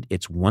extended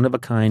its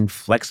one-of-a-kind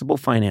flexible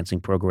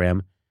financing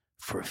program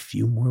for a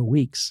few more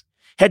weeks.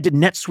 Head to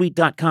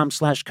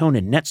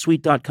netsuite.com/Conan,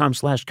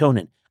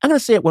 netsuite.com/Conan. I'm going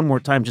to say it one more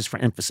time just for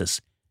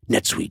emphasis.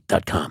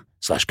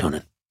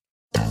 netsuite.com/Conan.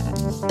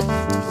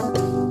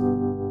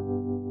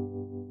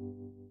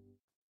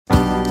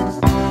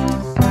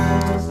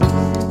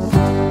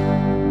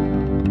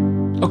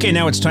 Okay,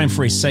 now it's time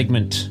for a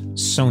segment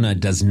Sona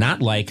does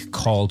not like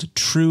called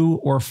True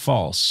or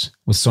False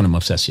with Sona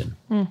Movsesian.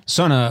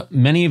 Sona,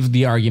 many of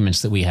the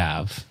arguments that we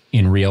have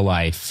in real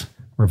life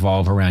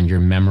revolve around your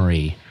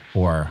memory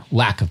or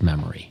lack of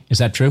memory. Is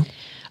that true?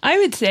 I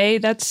would say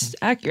that's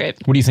accurate.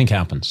 What do you think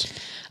happens?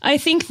 I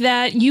think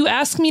that you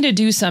ask me to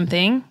do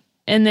something,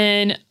 and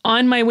then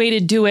on my way to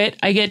do it,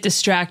 I get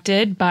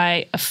distracted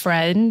by a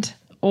friend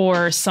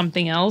or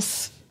something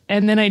else,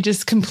 and then I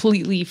just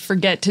completely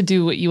forget to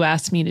do what you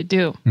asked me to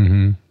do.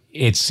 Mm-hmm.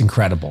 It's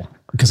incredible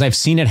because I've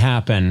seen it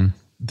happen.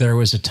 There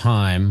was a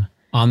time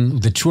on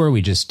the tour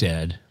we just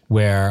did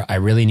where I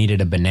really needed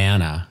a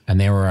banana,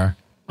 and they were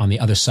on the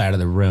other side of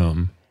the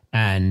room.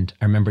 And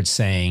I remembered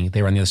saying,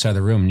 they were on the other side of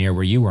the room near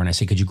where you were. And I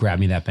said, could you grab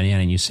me that banana?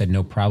 And you said,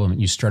 no problem.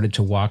 And you started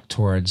to walk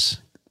towards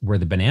where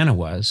the banana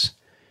was.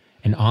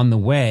 And on the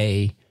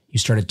way, you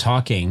started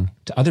talking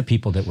to other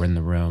people that were in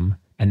the room.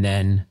 And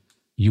then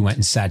you went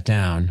and sat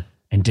down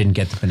and didn't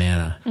get the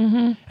banana.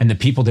 Mm-hmm. And the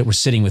people that were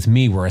sitting with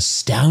me were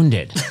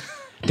astounded.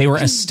 They were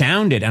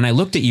astounded. And I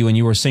looked at you and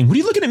you were saying, what are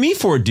you looking at me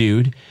for,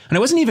 dude? And I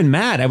wasn't even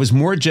mad. I was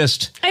more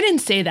just... I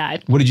didn't say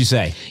that. What did you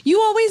say? You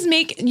always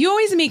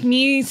make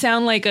me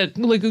sound like a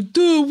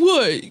duh,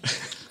 what?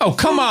 Oh,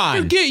 come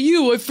on. Forget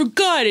you. I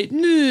forgot it.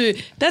 Nah.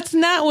 That's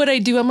not what I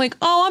do. I'm like,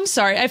 oh, I'm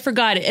sorry. I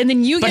forgot it. And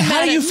then you get mad at me. But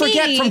how do you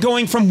forget from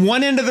going from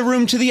one end of the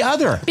room to the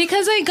other?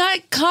 Because I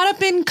got caught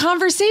up in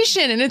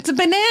conversation and it's a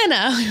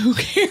banana. Who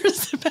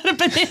cares about a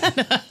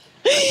banana?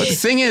 But the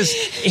thing is,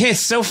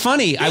 it's so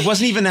funny. I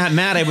wasn't even that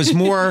mad. I was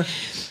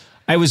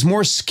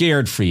more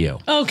scared for you.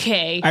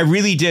 Okay. I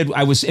really did.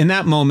 I was in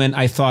that moment.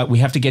 I thought we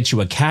have to get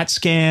you a CAT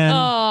scan.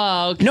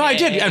 Oh, okay. No, I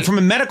did. From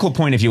a medical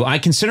point of view, I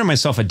consider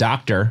myself a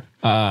doctor.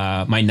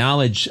 My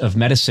knowledge of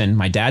medicine,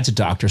 my dad's a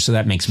doctor, so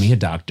that makes me a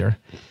doctor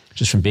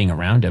just from being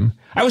around him.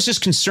 I was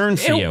just concerned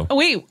for you.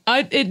 Wait,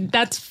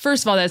 that's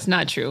first of all, that's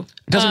not true.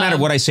 It doesn't matter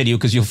what I say to you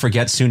because you'll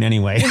forget soon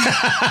anyway.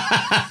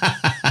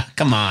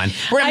 Come on.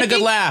 We're having a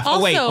good laugh.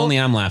 Also, oh, wait, only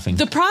I'm laughing.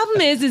 The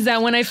problem is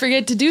that when I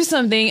forget to do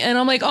something and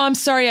I'm like, oh, I'm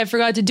sorry, I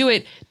forgot to do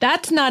it.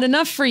 That's not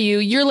enough for you.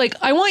 You're like,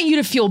 I want you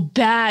to feel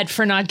bad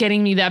for not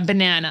getting me that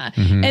banana.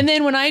 Mm-hmm. And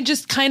then when I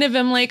just kind of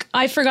am like,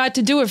 I forgot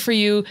to do it for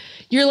you,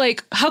 you're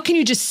like,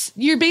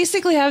 you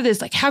basically have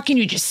this, like, how can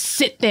you just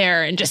sit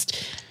there and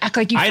just act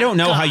like you forgot? I don't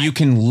know how you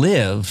can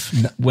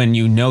live when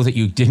you know that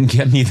you didn't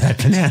get me that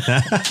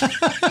banana.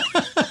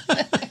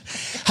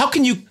 How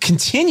can you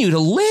continue to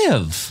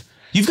live?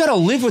 You've got to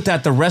live with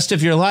that the rest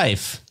of your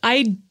life.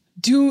 I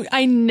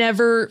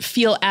never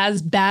feel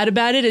as bad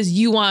about it as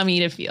you want me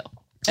to feel.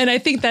 And I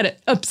think that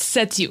it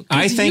upsets you.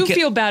 Because you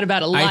feel bad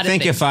about a lot of things. I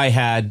think if I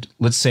had,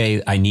 let's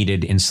say I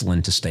needed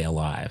insulin to stay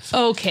alive.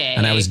 Okay.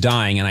 And I was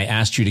dying and I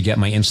asked you to get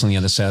my insulin on the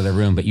other side of the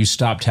room, but you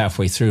stopped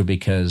halfway through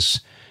because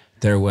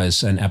there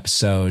was an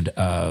episode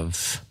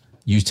of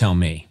You Tell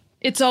Me.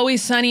 It's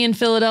Always Sunny in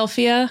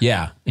Philadelphia?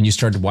 Yeah. And you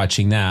started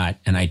watching that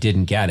and I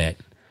didn't get it.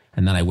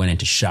 And then I went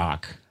into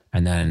shock.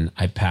 And then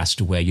I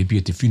passed away. You'd be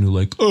at the funeral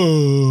like,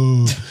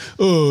 oh,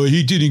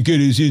 he didn't get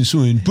his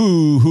insulin.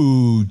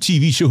 Boo-hoo.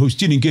 TV show host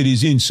didn't get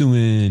his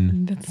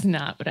insulin. That's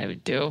not what I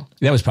would do.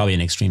 That was probably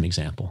an extreme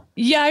example.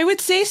 Yeah, I would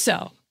say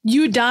so.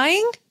 You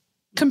dying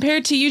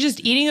compared to you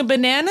just eating a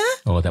banana?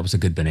 Oh, that was a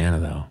good banana,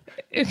 though.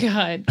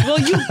 God. Well,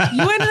 you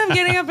ended up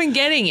getting up and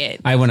getting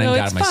it. I went and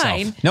got it myself.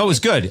 Fine. No, it was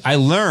good. I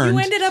learned.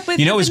 You ended up with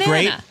You know what was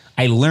banana. great?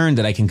 I learned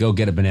that I can go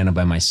get a banana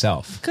by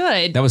myself.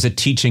 Good. That was a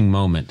teaching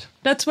moment.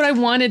 That's what I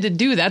wanted to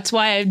do. That's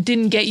why I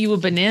didn't get you a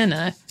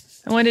banana.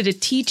 I wanted to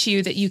teach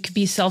you that you could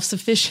be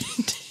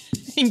self-sufficient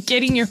in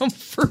getting your own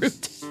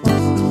fruit.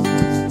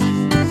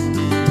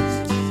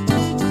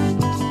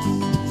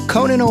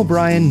 Conan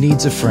O'Brien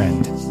Needs a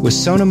Friend with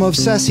Sona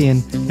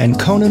Movsesian and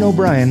Conan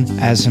O'Brien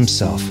as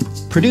himself.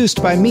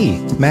 Produced by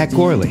me, Matt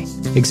Gorley.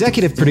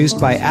 Executive produced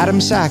by Adam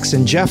Sachs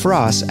and Jeff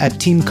Ross at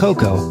Team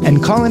Coco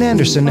and Colin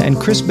Anderson and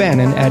Chris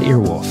Bannon at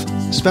Earwolf.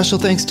 Special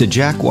thanks to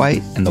Jack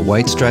White and the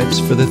White Stripes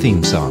for the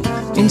theme song.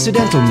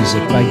 Incidental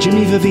music by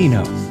Jimmy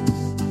Vivino.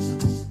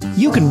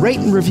 You can rate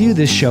and review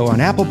this show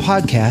on Apple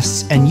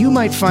Podcasts, and you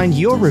might find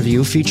your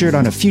review featured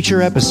on a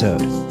future episode.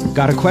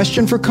 Got a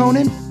question for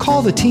Conan?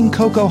 Call the Team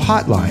Coco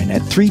hotline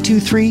at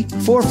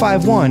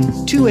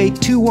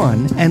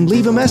 323-451-2821 and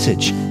leave a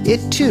message.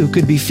 It too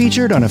could be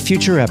featured on a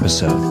future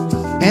episode.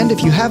 And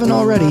if you haven't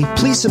already,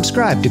 please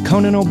subscribe to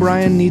Conan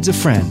O'Brien Needs a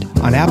Friend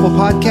on Apple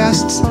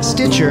Podcasts,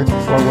 Stitcher,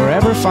 or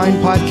wherever fine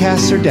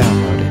podcasts are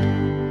downloaded.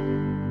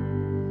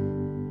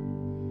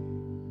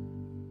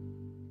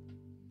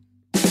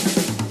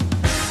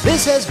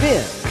 This has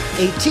been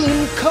a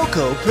Team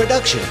Coco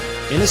production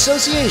in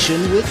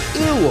association with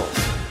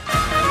Earwolf.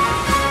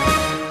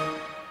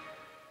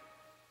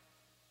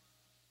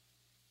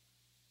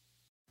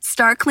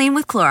 Start clean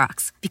with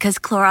Clorox, because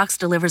Clorox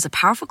delivers a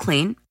powerful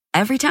clean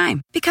every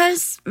time.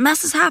 Because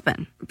messes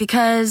happen.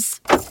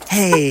 Because...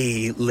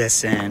 Hey,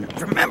 listen.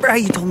 Remember how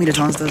you told me to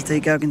toss those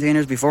takeout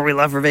containers before we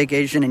left for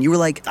vacation? And you were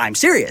like, I'm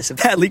serious. If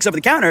that leaks over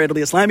the counter, it'll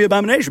be a slimy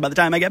abomination by the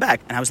time I get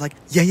back. And I was like,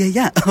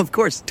 yeah, of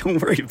course. Don't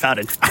worry about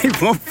it. I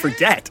won't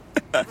forget.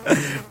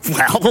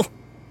 Well...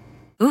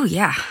 Ooh,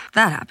 yeah,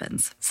 that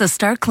happens. So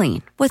start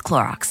clean with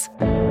Clorox.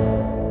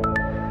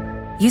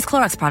 Use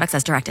Clorox products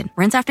as directed.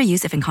 Rinse after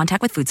use if in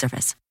contact with food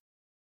surface.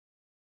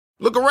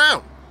 Look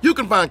around. You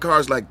can find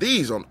cars like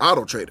these on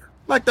AutoTrader.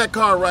 Like that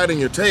car riding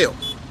your tail.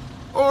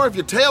 Or if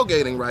you're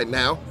tailgating right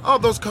now, all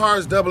those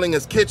cars doubling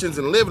as kitchens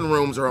and living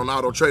rooms are on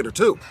AutoTrader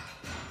too.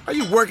 Are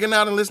you working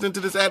out and listening to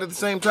this ad at the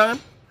same time?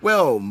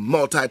 Well,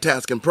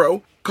 multitasking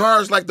pro,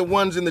 cars like the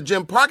ones in the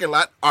gym parking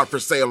lot are for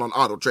sale on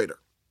AutoTrader.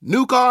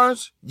 New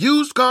cars,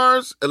 used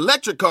cars,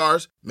 electric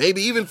cars,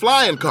 maybe even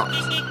flying cars.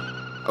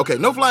 Okay,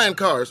 no flying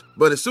cars,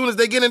 but as soon as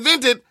they get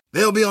invented,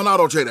 they'll be on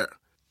AutoTrader.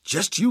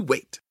 Just you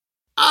wait.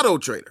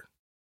 AutoTrader.